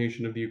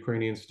elimination of the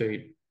Ukrainian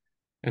state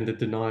and the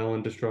denial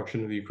and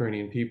destruction of the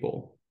Ukrainian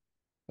people,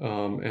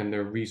 and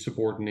their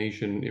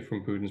resubordination,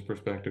 from Putin's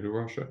perspective, to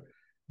Russia.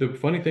 The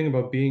funny thing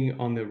about being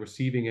on the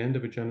receiving end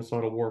of a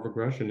genocidal war of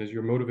aggression is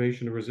your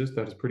motivation to resist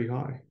that is pretty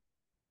high.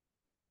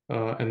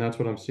 And that's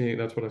what I'm seeing.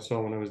 That's what I saw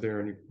when I was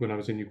there when I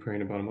was in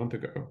Ukraine about a month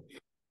ago.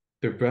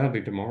 They're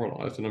badly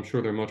demoralized, and I'm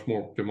sure they're much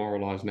more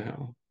demoralized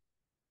now.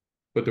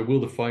 But the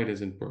will to fight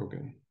isn't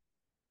broken.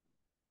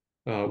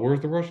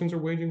 Whereas the Russians are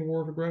waging a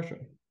war of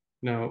aggression.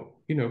 Now,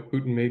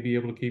 Putin may be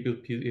able to keep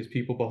his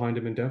people behind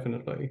him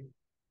indefinitely,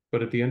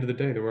 but at the end of the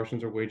day, the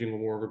Russians are waging a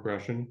war of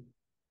aggression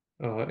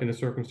in a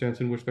circumstance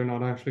in which they're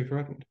not actually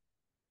threatened.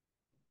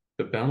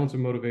 The balance of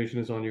motivation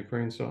is on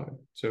Ukraine's side.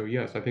 So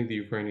yes, I think the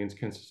Ukrainians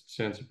can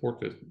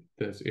support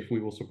this if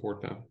we will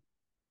support them.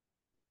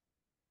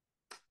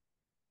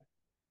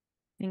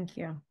 Thank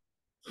you.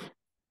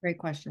 Great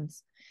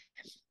questions.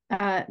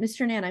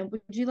 Mr. Nana,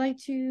 would you like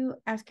to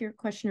ask your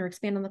question or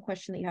expand on the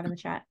question that you have in the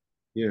chat?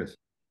 Yes.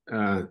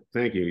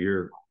 Thank you.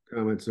 Your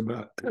comments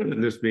about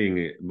this being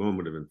a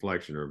moment of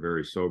inflection are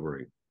very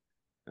sobering.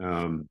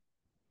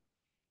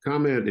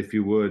 Comment, if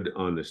you would,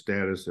 on the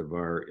status of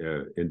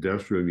our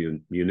industrial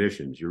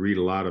munitions. You read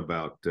a lot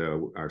about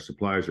our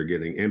supplies are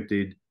getting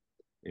emptied,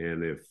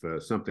 and if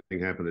something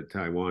happened to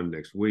Taiwan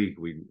next week,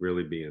 we'd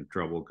really be in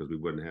trouble because we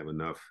wouldn't have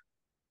enough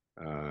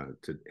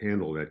to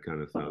handle that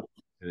kind of stuff.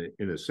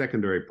 And a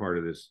secondary part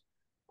of this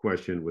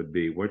question would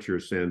be, what's your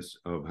sense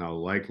of how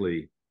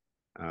likely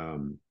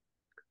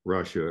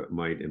Russia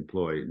might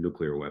employ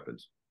nuclear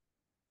weapons?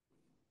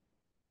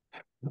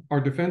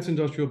 Our defense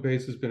industrial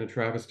base has been a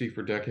travesty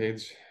for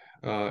decades,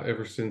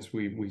 ever since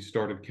we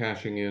started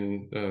cashing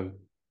in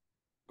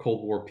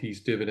Cold War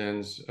peace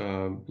dividends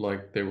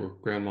like they were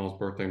grandma's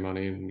birthday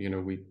money.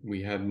 And,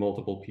 we had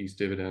multiple peace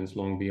dividends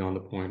long beyond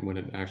the point when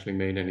it actually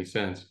made any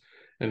sense.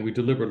 And we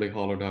deliberately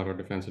hollowed out our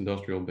defense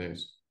industrial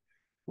base.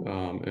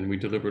 And we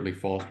deliberately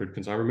fostered,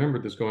 because I remember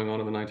this going on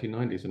in the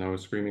 1990s, and I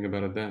was screaming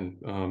about it then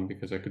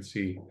because I could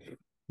see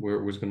where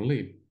it was going to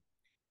lead.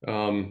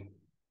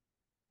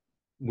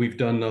 We've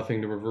done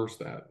nothing to reverse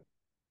that.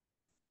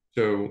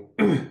 So,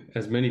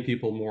 as many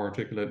people more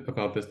articulate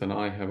about this than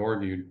I have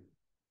argued,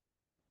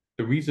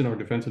 the reason our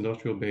defense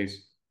industrial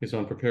base is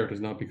unprepared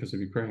is not because of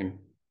Ukraine,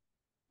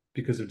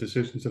 because of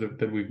decisions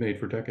that we've made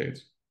for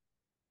decades.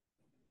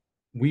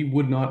 We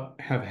would not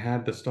have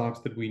had the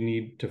stocks that we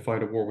need to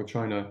fight a war with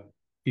China,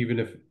 even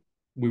if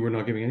we were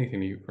not giving anything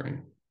to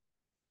Ukraine.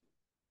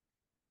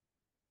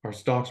 Our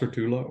stocks are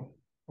too low.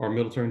 Our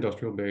military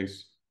industrial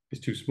base is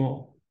too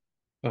small.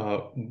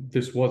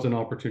 This was an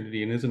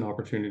opportunity and is an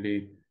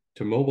opportunity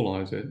to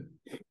mobilize it.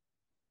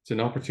 It's an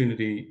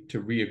opportunity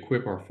to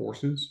re-equip our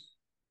forces,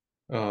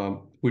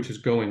 which is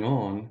going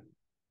on,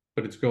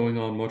 but it's going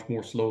on much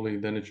more slowly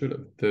than it should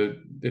have.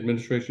 The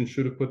administration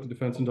should have put the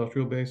defense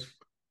industrial base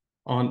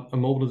on a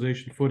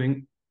mobilization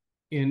footing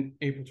in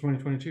April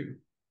 2022.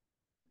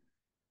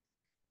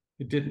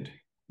 It didn't.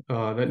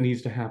 That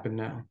needs to happen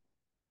now.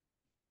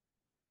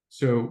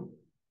 So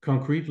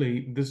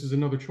concretely, this is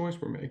another choice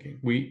we're making.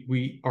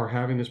 We are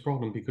having this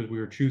problem because we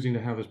are choosing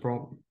to have this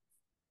problem.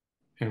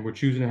 And we're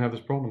choosing to have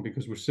this problem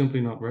because we're simply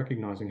not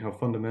recognizing how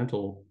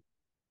fundamental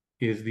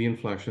is the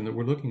inflection that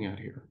we're looking at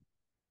here,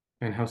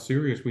 and how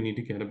serious we need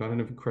to get about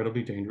an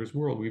incredibly dangerous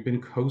world. We've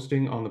been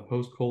coasting on the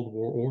post-Cold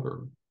War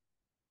order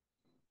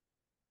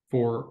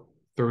for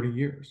 30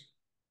 years,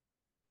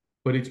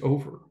 but it's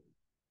over.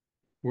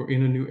 We're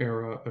in a new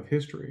era of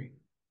history,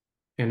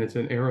 and it's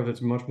an era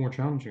that's much more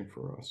challenging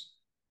for us.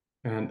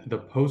 And the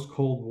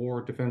post-Cold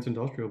War defense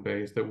industrial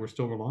base that we're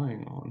still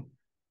relying on,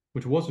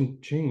 which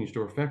wasn't changed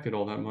or affected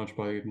all that much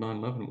by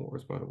 9/11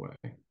 wars, by the way,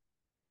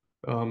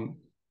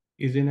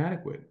 is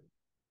inadequate.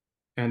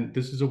 And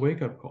this is a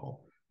wake-up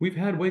call. We've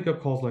had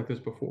wake-up calls like this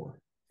before.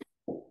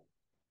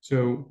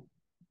 So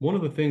one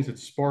of the things that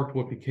sparked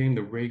what became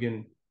the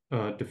Reagan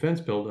defense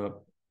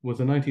buildup was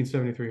the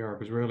 1973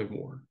 Arab-Israeli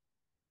War.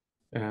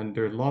 And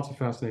there are lots of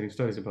fascinating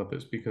studies about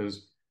this,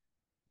 because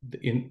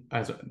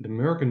as the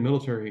American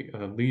military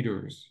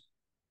leaders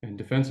and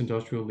defense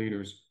industrial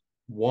leaders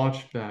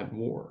watched that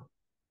war,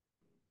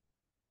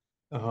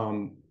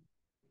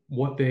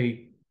 what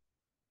they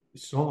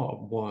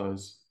saw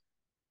was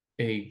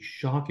a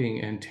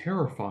shocking and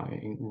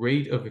terrifying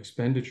rate of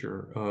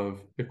expenditure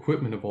of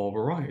equipment of all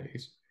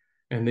varieties.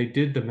 And they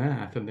did the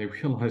math and they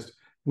realized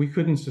we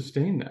couldn't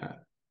sustain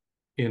that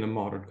in a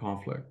modern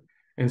conflict.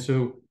 And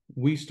so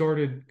we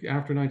started,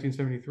 after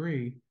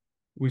 1973,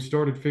 we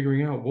started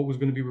figuring out what was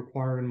going to be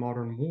required in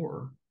modern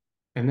war.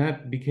 And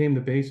that became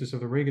the basis of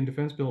the Reagan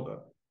defense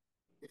buildup.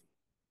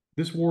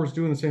 This war is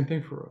doing the same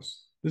thing for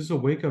us. This is a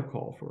wake-up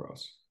call for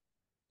us.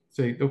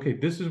 Say, okay,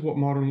 this is what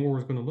modern war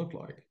is going to look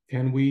like.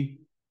 Can we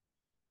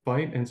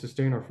fight and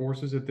sustain our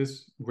forces at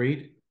this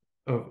rate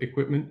of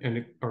equipment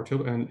and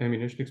artillery and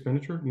ammunition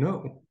expenditure?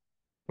 No.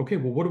 Okay,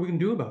 well, what are we going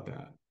to do about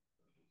that?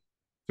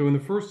 So in the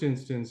first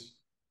instance,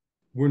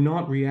 we're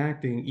not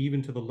reacting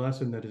even to the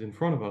lesson that is in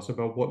front of us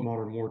about what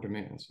modern war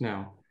demands.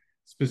 Now,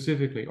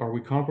 specifically, are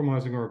we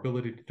compromising our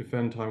ability to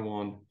defend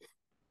Taiwan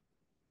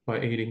by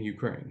aiding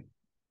Ukraine?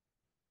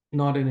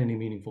 Not in any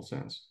meaningful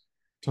sense.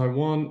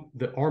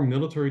 Our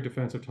military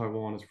defense of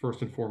Taiwan is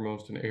first and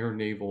foremost an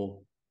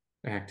air-naval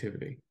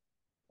activity.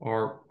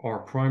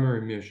 Our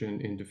primary mission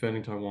in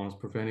defending Taiwan is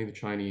preventing the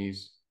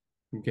Chinese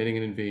from getting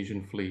an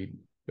invasion fleet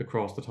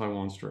across the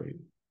Taiwan Strait.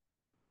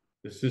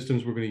 The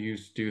systems we're going to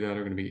use to do that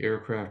are going to be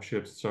aircraft,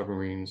 ships,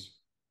 submarines,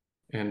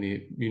 and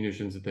the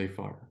munitions that they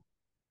fire.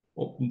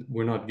 Well,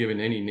 we're not giving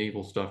any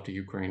naval stuff to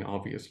Ukraine,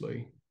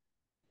 obviously.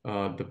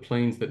 The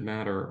planes that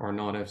matter are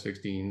not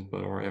F-16s,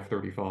 but are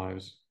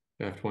F-35s,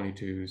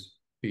 F-22s,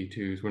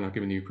 B-2s. We're not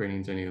giving the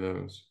Ukrainians any of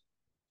those.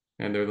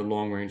 And they're the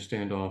long-range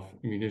standoff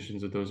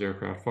munitions that those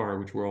aircraft fire,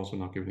 which we're also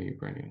not giving the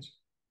Ukrainians.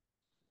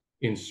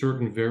 In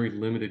certain very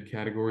limited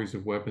categories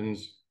of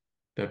weapons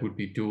that would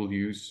be dual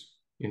use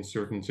in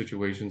certain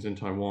situations in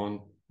Taiwan,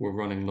 we're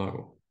running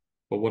low.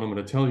 But what I'm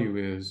going to tell you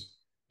is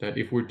that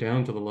if we're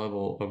down to the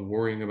level of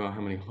worrying about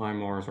how many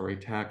HIMARS or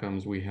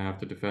ATACMS we have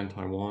to defend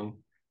Taiwan,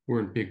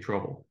 we're in big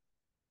trouble,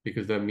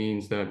 because that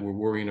means that we're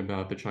worrying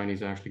about the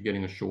Chinese actually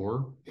getting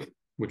ashore,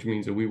 which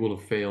means that we will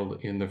have failed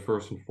in the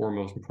first and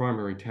foremost and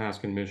primary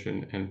task and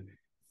mission and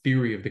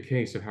theory of the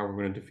case of how we're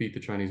going to defeat the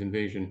Chinese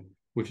invasion,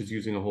 which is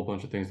using a whole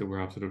bunch of things that we're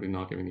absolutely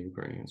not giving the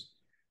Ukrainians.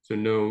 So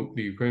no,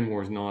 the Ukraine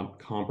war is not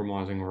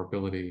compromising our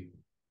ability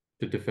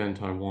to defend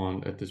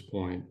Taiwan at this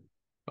point.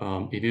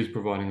 It is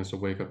providing us a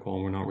wake-up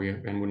call,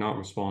 and we're not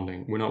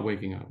responding. We're not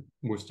waking up.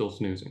 We're still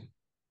snoozing,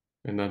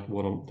 and that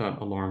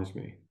alarms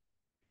me.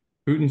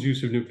 Putin's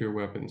use of nuclear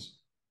weapons.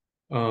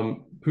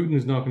 Putin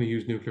is not going to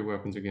use nuclear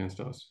weapons against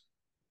us.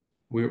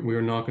 We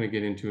are not going to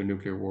get into a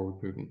nuclear war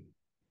with Putin.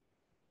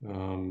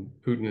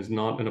 Putin is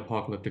not an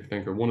apocalyptic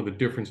thinker. One of the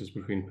differences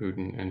between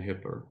Putin and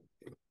Hitler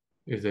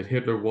is that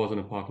Hitler was an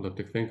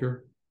apocalyptic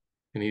thinker,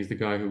 and he's the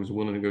guy who was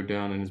willing to go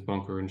down in his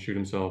bunker and shoot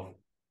himself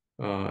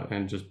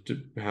and just to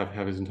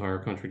have his entire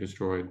country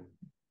destroyed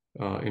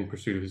in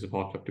pursuit of his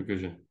apocalyptic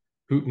vision.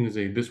 Putin is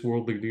a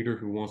this-worldly leader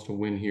who wants to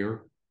win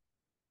here,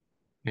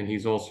 and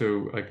he's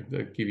also, I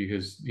could give you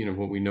his,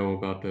 what we know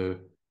about the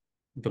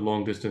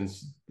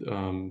long-distance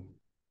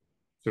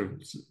sort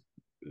of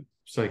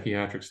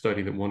psychiatric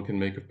study that one can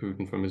make of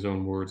Putin from his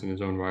own words and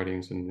his own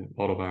writings and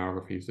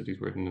autobiographies that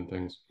he's written and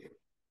things.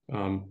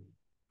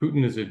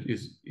 Putin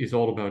is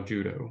all about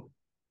judo,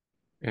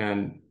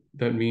 and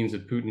that means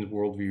that Putin's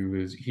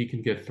worldview is he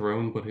can get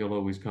thrown, but he'll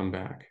always come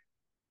back.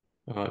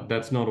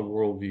 That's not a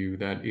worldview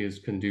that is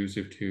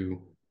conducive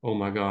to, oh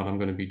my God, I'm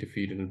going to be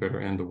defeated and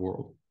better end the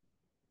world.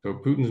 So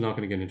Putin's not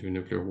going to get into a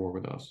nuclear war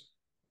with us.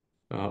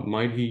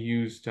 Might he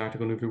use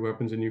tactical nuclear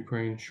weapons in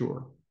Ukraine?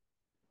 Sure.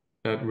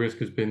 That risk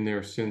has been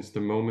there since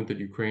the moment that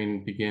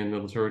Ukraine began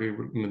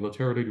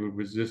militarily to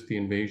resist the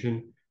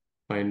invasion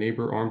by a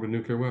neighbor armed with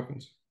nuclear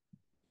weapons.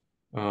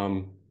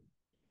 How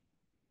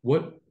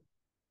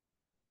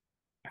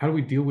do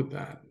we deal with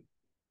that?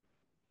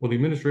 Well, the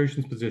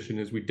administration's position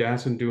is we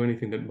dasn't do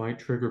anything that might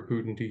trigger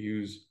Putin to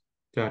use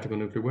tactical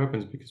nuclear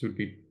weapons, because it would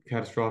be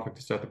catastrophic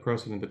to set the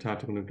precedent that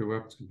tactical nuclear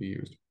weapons could be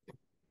used.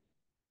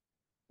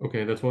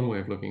 Okay, that's one way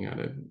of looking at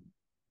it.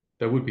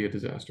 That would be a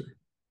disaster.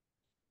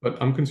 But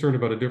I'm concerned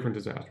about a different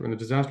disaster. And the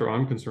disaster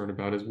I'm concerned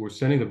about is we're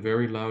sending a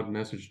very loud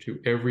message to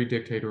every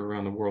dictator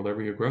around the world,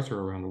 every aggressor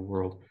around the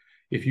world.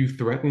 If you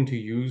threaten to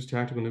use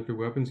tactical nuclear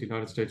weapons, the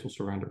United States will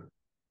surrender.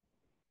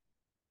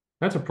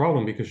 That's a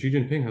problem, because Xi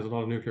Jinping has a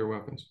lot of nuclear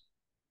weapons.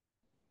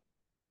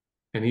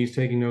 And he's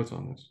taking notes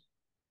on this.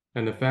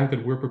 And the fact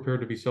that we're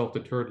prepared to be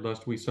self-deterred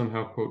lest we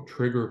somehow, quote,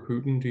 trigger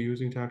Putin to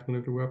using tactical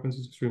nuclear weapons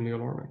is extremely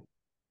alarming.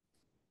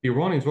 The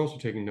Iranians are also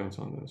taking notes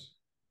on this.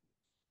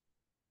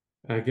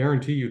 I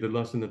guarantee you the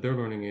lesson that they're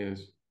learning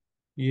is,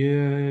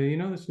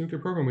 yeah, this nuclear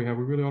program we have,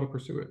 we really ought to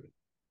pursue it.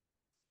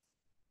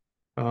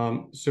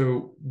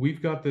 So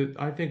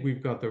I think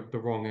we've got the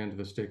wrong end of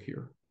the stick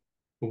here.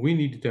 What we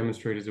need to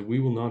demonstrate is that we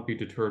will not be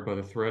deterred by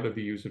the threat of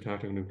the use of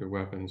tactical nuclear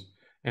weapons.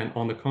 And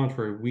on the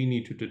contrary, we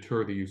need to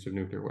deter the use of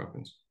nuclear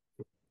weapons.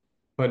 The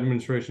Biden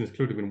administration has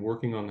clearly been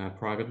working on that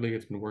privately.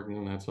 It's been working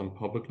on that some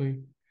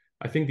publicly.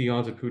 I think the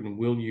odds that Putin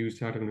will use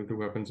tactical nuclear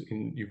weapons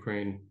in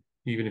Ukraine,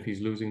 even if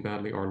he's losing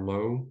badly, are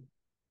low,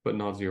 but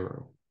not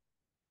zero.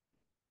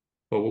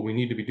 But what we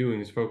need to be doing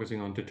is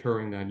focusing on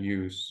deterring that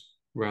use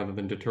rather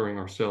than deterring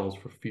ourselves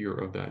for fear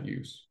of that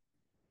use.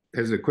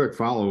 As a quick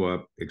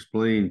follow-up,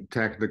 explain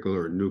tactical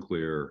or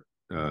nuclear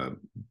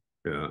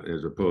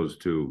as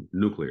opposed to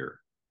nuclear.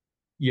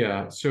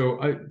 Yeah, so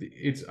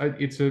it's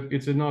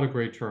not a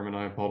great term, and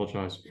I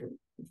apologize.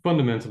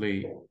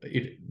 Fundamentally,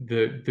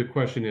 the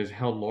question is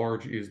how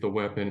large is the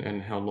weapon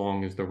and how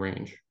long is the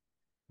range?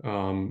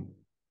 What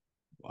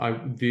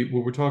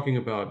we're talking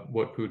about,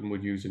 what Putin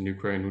would use in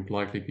Ukraine would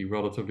likely be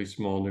relatively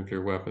small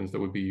nuclear weapons that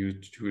would be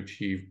used to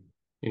achieve,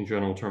 in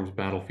general terms,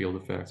 battlefield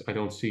effects. I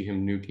don't see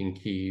him nuking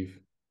Kyiv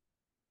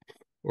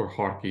or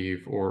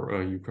Kharkiv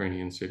or a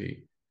Ukrainian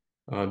city.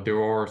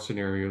 There are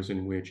scenarios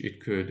in which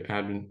it could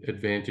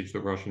advantage the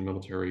Russian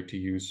military to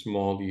use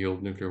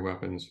small-yield nuclear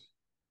weapons.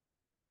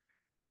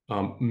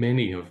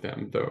 Many of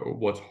them, though,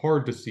 what's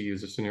hard to see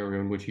is a scenario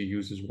in which he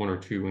uses one or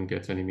two and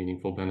gets any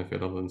meaningful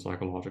benefit other than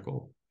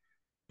psychological.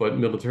 But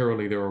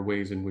militarily, there are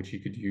ways in which he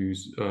could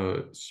use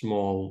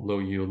small,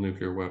 low-yield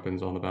nuclear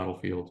weapons on the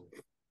battlefield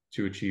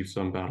to achieve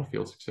some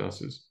battlefield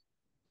successes.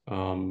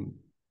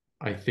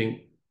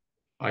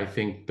 I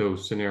think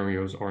those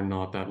scenarios are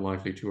not that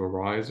likely to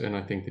arise, and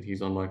I think that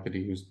he's unlikely to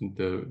use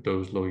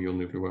those low-yield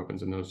nuclear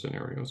weapons in those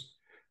scenarios.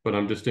 But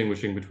I'm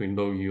distinguishing between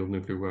low-yield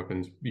nuclear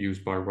weapons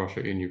used by Russia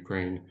in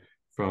Ukraine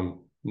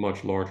from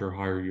much larger,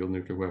 higher-yield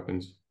nuclear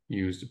weapons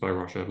used by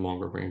Russia at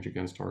longer range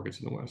against targets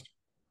in the West.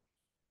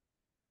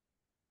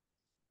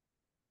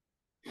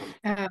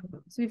 So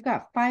we've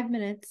got 5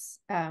 minutes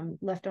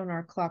left on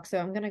our clock. So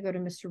I'm going to go to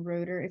Mr.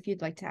 Roeder if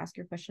you'd like to ask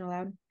your question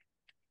aloud.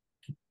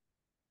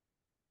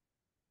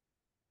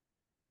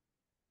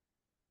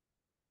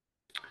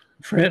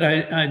 Fred,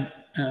 I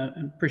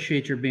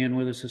appreciate your being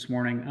with us this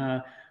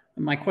morning.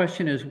 My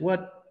question is,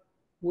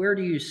 where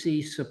do you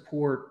see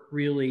support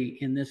really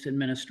in this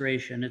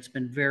administration? It's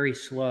been very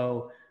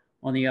slow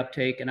on the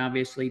uptake, and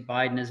obviously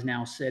Biden has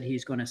now said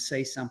he's going to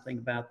say something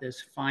about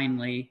this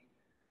finally.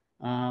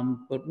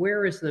 But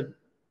where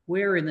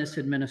in this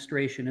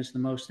administration is the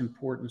most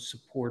important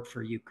support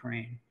for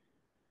Ukraine?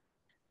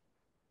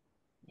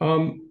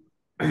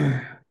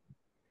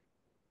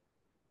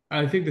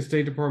 I think the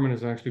State Department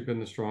has actually been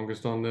the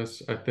strongest on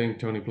this. I think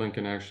Tony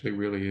Blinken actually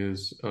really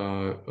is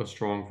a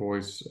strong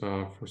voice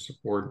for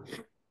support.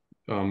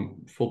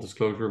 Full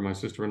disclosure, my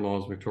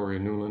sister-in-law is Victoria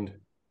Nuland,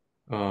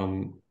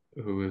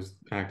 who is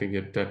acting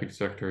as Deputy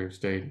Secretary of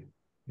State,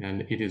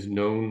 and it is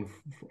known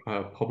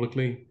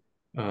publicly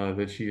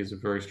that she is a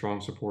very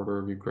strong supporter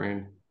of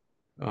Ukraine.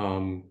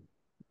 I'm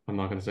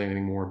not going to say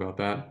anything more about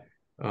that,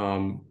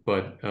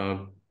 but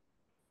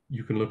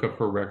you can look up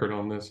her record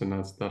on this, and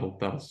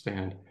that'll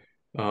stand.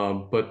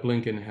 But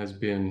Blinken has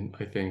been,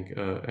 I think,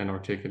 an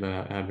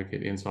articulate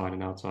advocate inside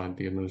and outside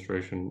the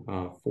administration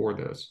for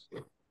this.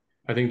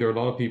 I think there are a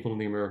lot of people in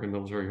the American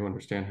military who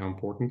understand how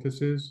important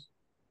this is.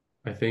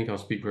 I think I'll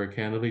speak very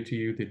candidly to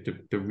you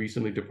that the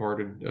recently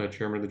departed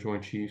chairman of the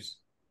Joint Chiefs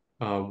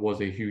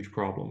was a huge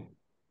problem.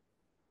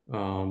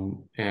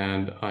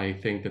 And I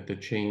think that the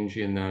change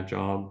in that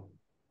job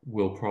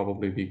will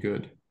probably be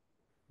good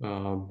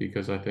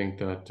because I think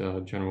that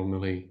General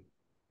Milley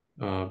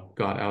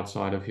got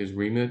outside of his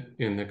remit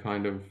in the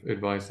kind of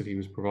advice that he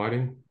was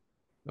providing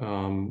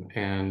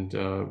and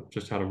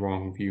just had a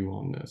wrong view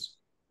on this.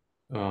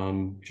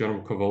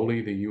 General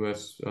Cavoli, the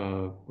U.S.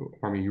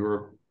 Army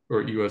Europe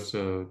or U.S.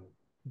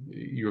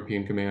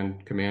 European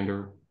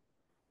commander,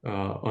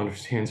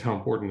 understands how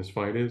important this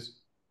fight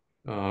is.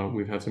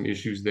 We've had some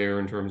issues there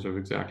in terms of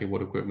exactly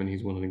what equipment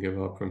he's willing to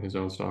give up from his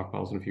own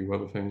stockpiles and a few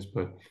other things,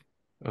 but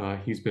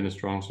he's been a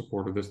strong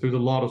supporter of this. There's a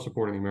lot of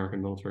support in the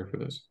American military for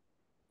this.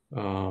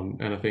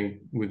 And I think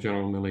with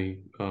General Milley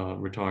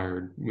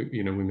retired,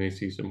 we may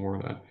see some more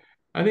of that.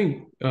 I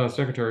think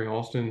Secretary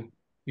Austin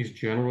is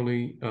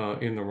generally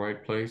in the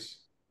right place.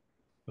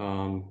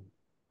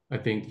 I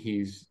think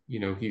he's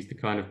the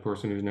kind of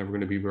person who's never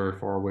going to be very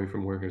far away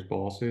from where his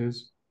boss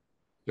is.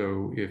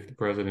 So if the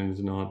president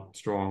is not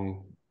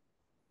strong,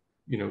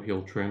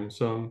 he'll trim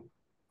some.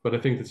 But I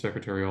think that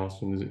Secretary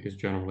Austin is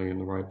generally in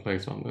the right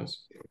place on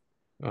this.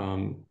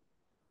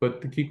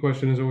 But the key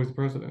question is always the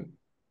president.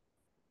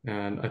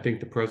 And I think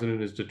the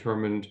president is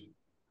determined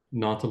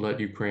not to let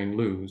Ukraine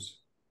lose.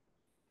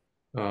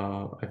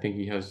 I think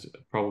he has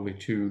probably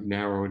too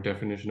narrow a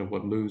definition of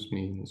what lose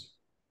means.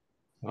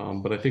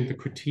 But I think the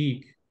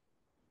critique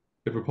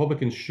that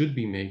Republicans should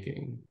be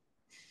making,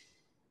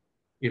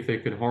 if they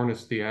could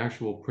harness the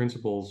actual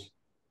principles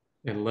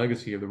and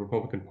legacy of the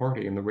Republican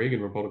Party and the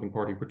Reagan Republican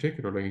Party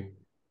particularly,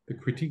 the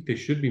critique they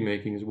should be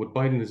making is what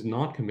Biden is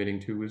not committing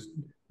to is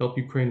help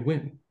Ukraine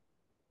win.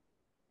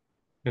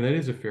 And that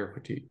is a fair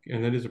critique,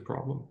 and that is a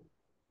problem.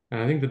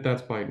 And I think that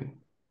that's Biden.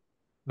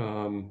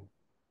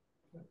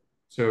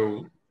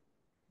 So,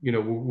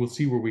 we'll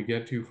see where we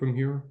get to from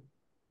here.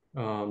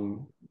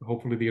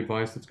 Hopefully the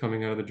advice that's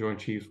coming out of the Joint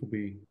Chiefs will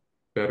be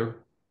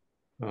better.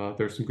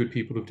 There's some good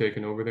people who've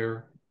taken over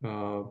there,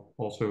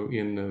 also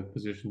in the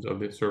positions of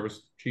the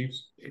service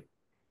chiefs.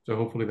 So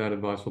hopefully that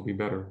advice will be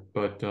better.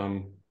 But,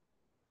 look,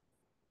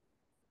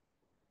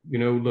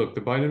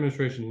 the Biden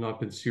administration has not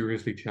been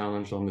seriously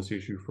challenged on this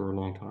issue for a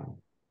long time.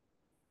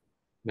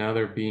 Now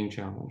they're being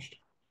challenged.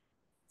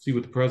 See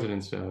what the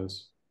president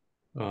says,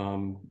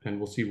 and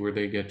we'll see where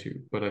they get to.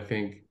 But I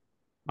think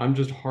I'm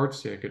just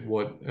heartsick at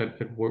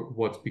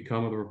what's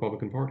become of the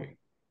Republican Party.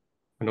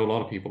 I know a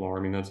lot of people are.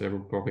 I mean,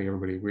 probably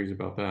everybody agrees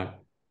about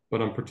that.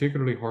 But I'm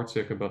particularly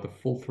heartsick about the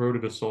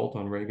full-throated assault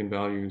on Reagan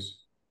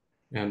values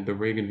and the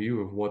Reagan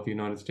view of what the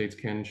United States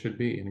can and should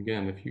be. And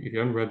again, if you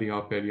haven't read the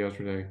op-ed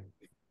yesterday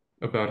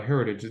about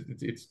heritage,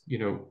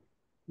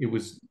 it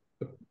was,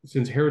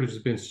 since heritage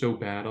has been so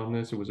bad on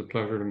this, it was a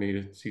pleasure to me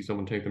to see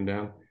someone take them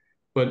down.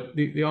 But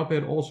the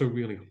op-ed also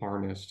really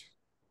harnessed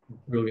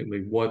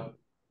brilliantly what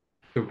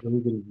the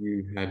Reagan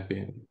view had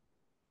been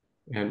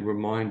and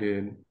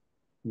reminded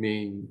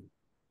me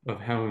of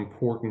how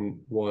important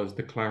was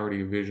the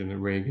clarity of vision that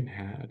Reagan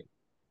had.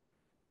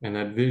 And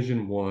that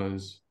vision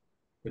was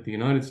that the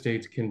United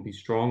States can be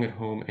strong at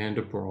home and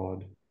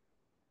abroad.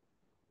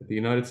 That the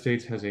United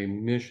States has a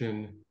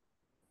mission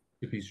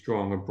to be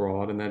strong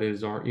abroad, and that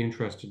is our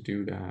interest to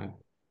do that.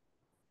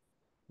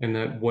 And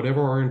that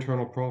whatever our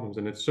internal problems,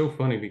 and it's so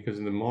funny because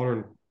in the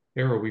modern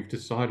era, we've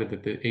decided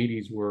that the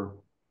 80s were,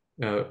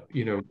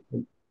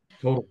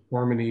 total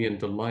harmony and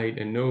delight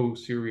and no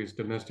serious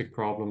domestic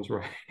problems,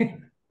 right?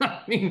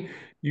 I mean,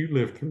 you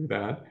lived through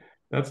that.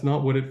 That's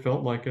not what it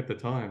felt like at the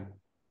time.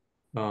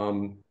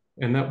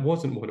 And that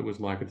wasn't what it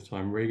was like at the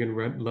time. Reagan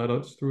led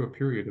us through a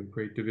period of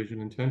great division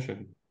and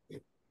tension.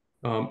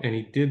 And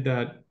he did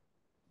that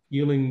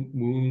healing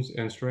wounds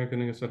and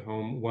strengthening us at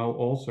home while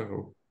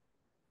also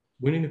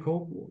winning the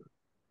Cold War.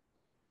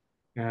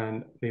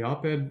 And the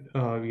op-ed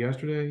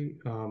yesterday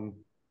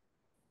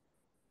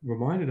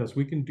reminded us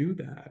we can do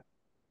that,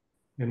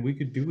 and we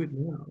could do it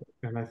now.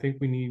 And I think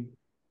we need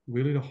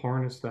really to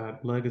harness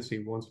that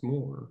legacy once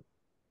more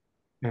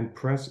and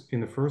press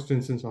in the first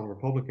instance on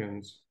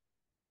Republicans,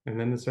 and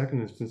then the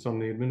second instance on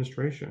the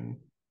administration,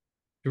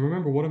 to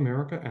remember what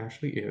America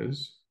actually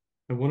is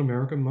and what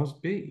America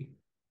must be.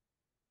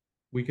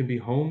 We can be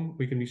home,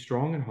 we can be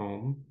strong at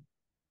home,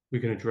 we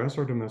can address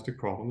our domestic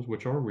problems,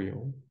 which are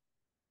real,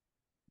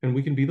 and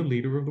we can be the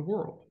leader of the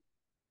world.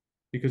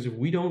 Because if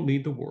we don't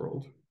lead the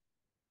world,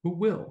 who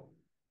will?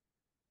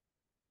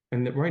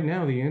 And that right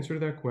now, the answer to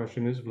that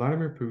question is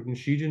Vladimir Putin,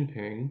 Xi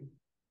Jinping,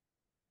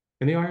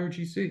 and the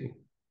IRGC.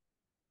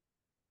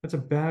 That's a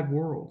bad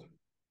world.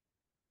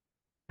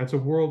 That's a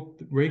world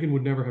that Reagan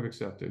would never have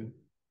accepted.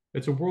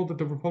 It's a world that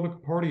the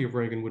Republican Party of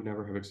Reagan would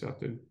never have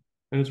accepted.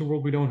 And it's a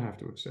world we don't have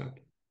to accept.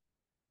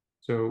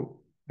 So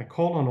I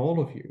call on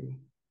all of you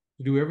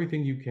to do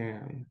everything you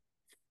can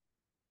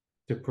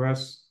to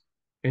press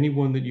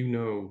anyone that you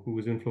know who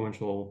is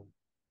influential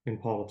in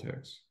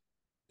politics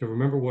to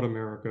remember what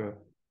America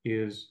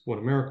is, what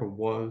America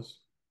was,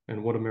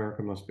 and what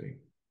America must be.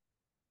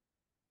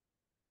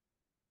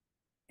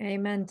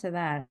 Amen to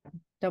that.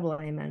 Double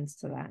amens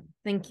to that.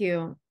 Thank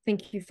you.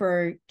 Thank you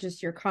for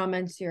just your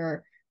comments,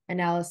 your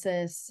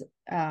analysis.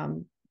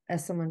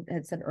 As someone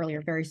had said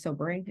earlier, very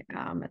sobering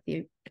at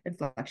the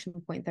inflection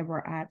point that we're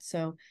at.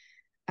 So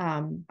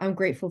I'm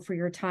grateful for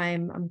your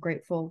time. I'm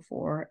grateful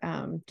for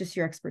just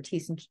your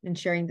expertise and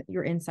sharing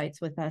your insights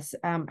with us.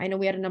 I know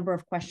we had a number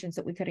of questions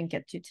that we couldn't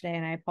get to today,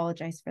 and I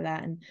apologize for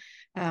that.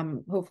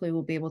 And hopefully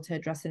we'll be able to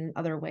address it in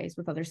other ways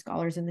with other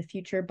scholars in the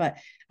future. But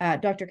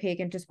Dr.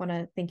 Kagan, just want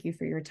to thank you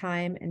for your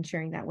time and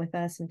sharing that with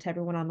us. And to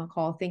everyone on the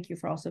call, thank you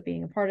for also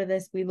being a part of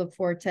this. We look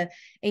forward to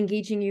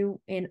engaging you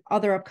in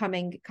other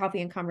upcoming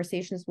coffee and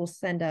conversations. We'll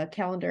send a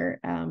calendar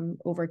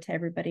over to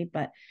everybody,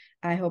 but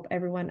I hope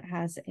everyone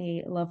has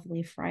a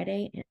lovely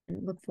Friday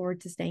and look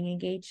forward to staying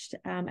engaged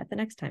at the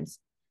next times.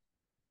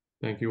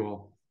 Thank you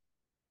all.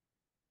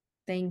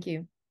 Thank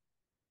you.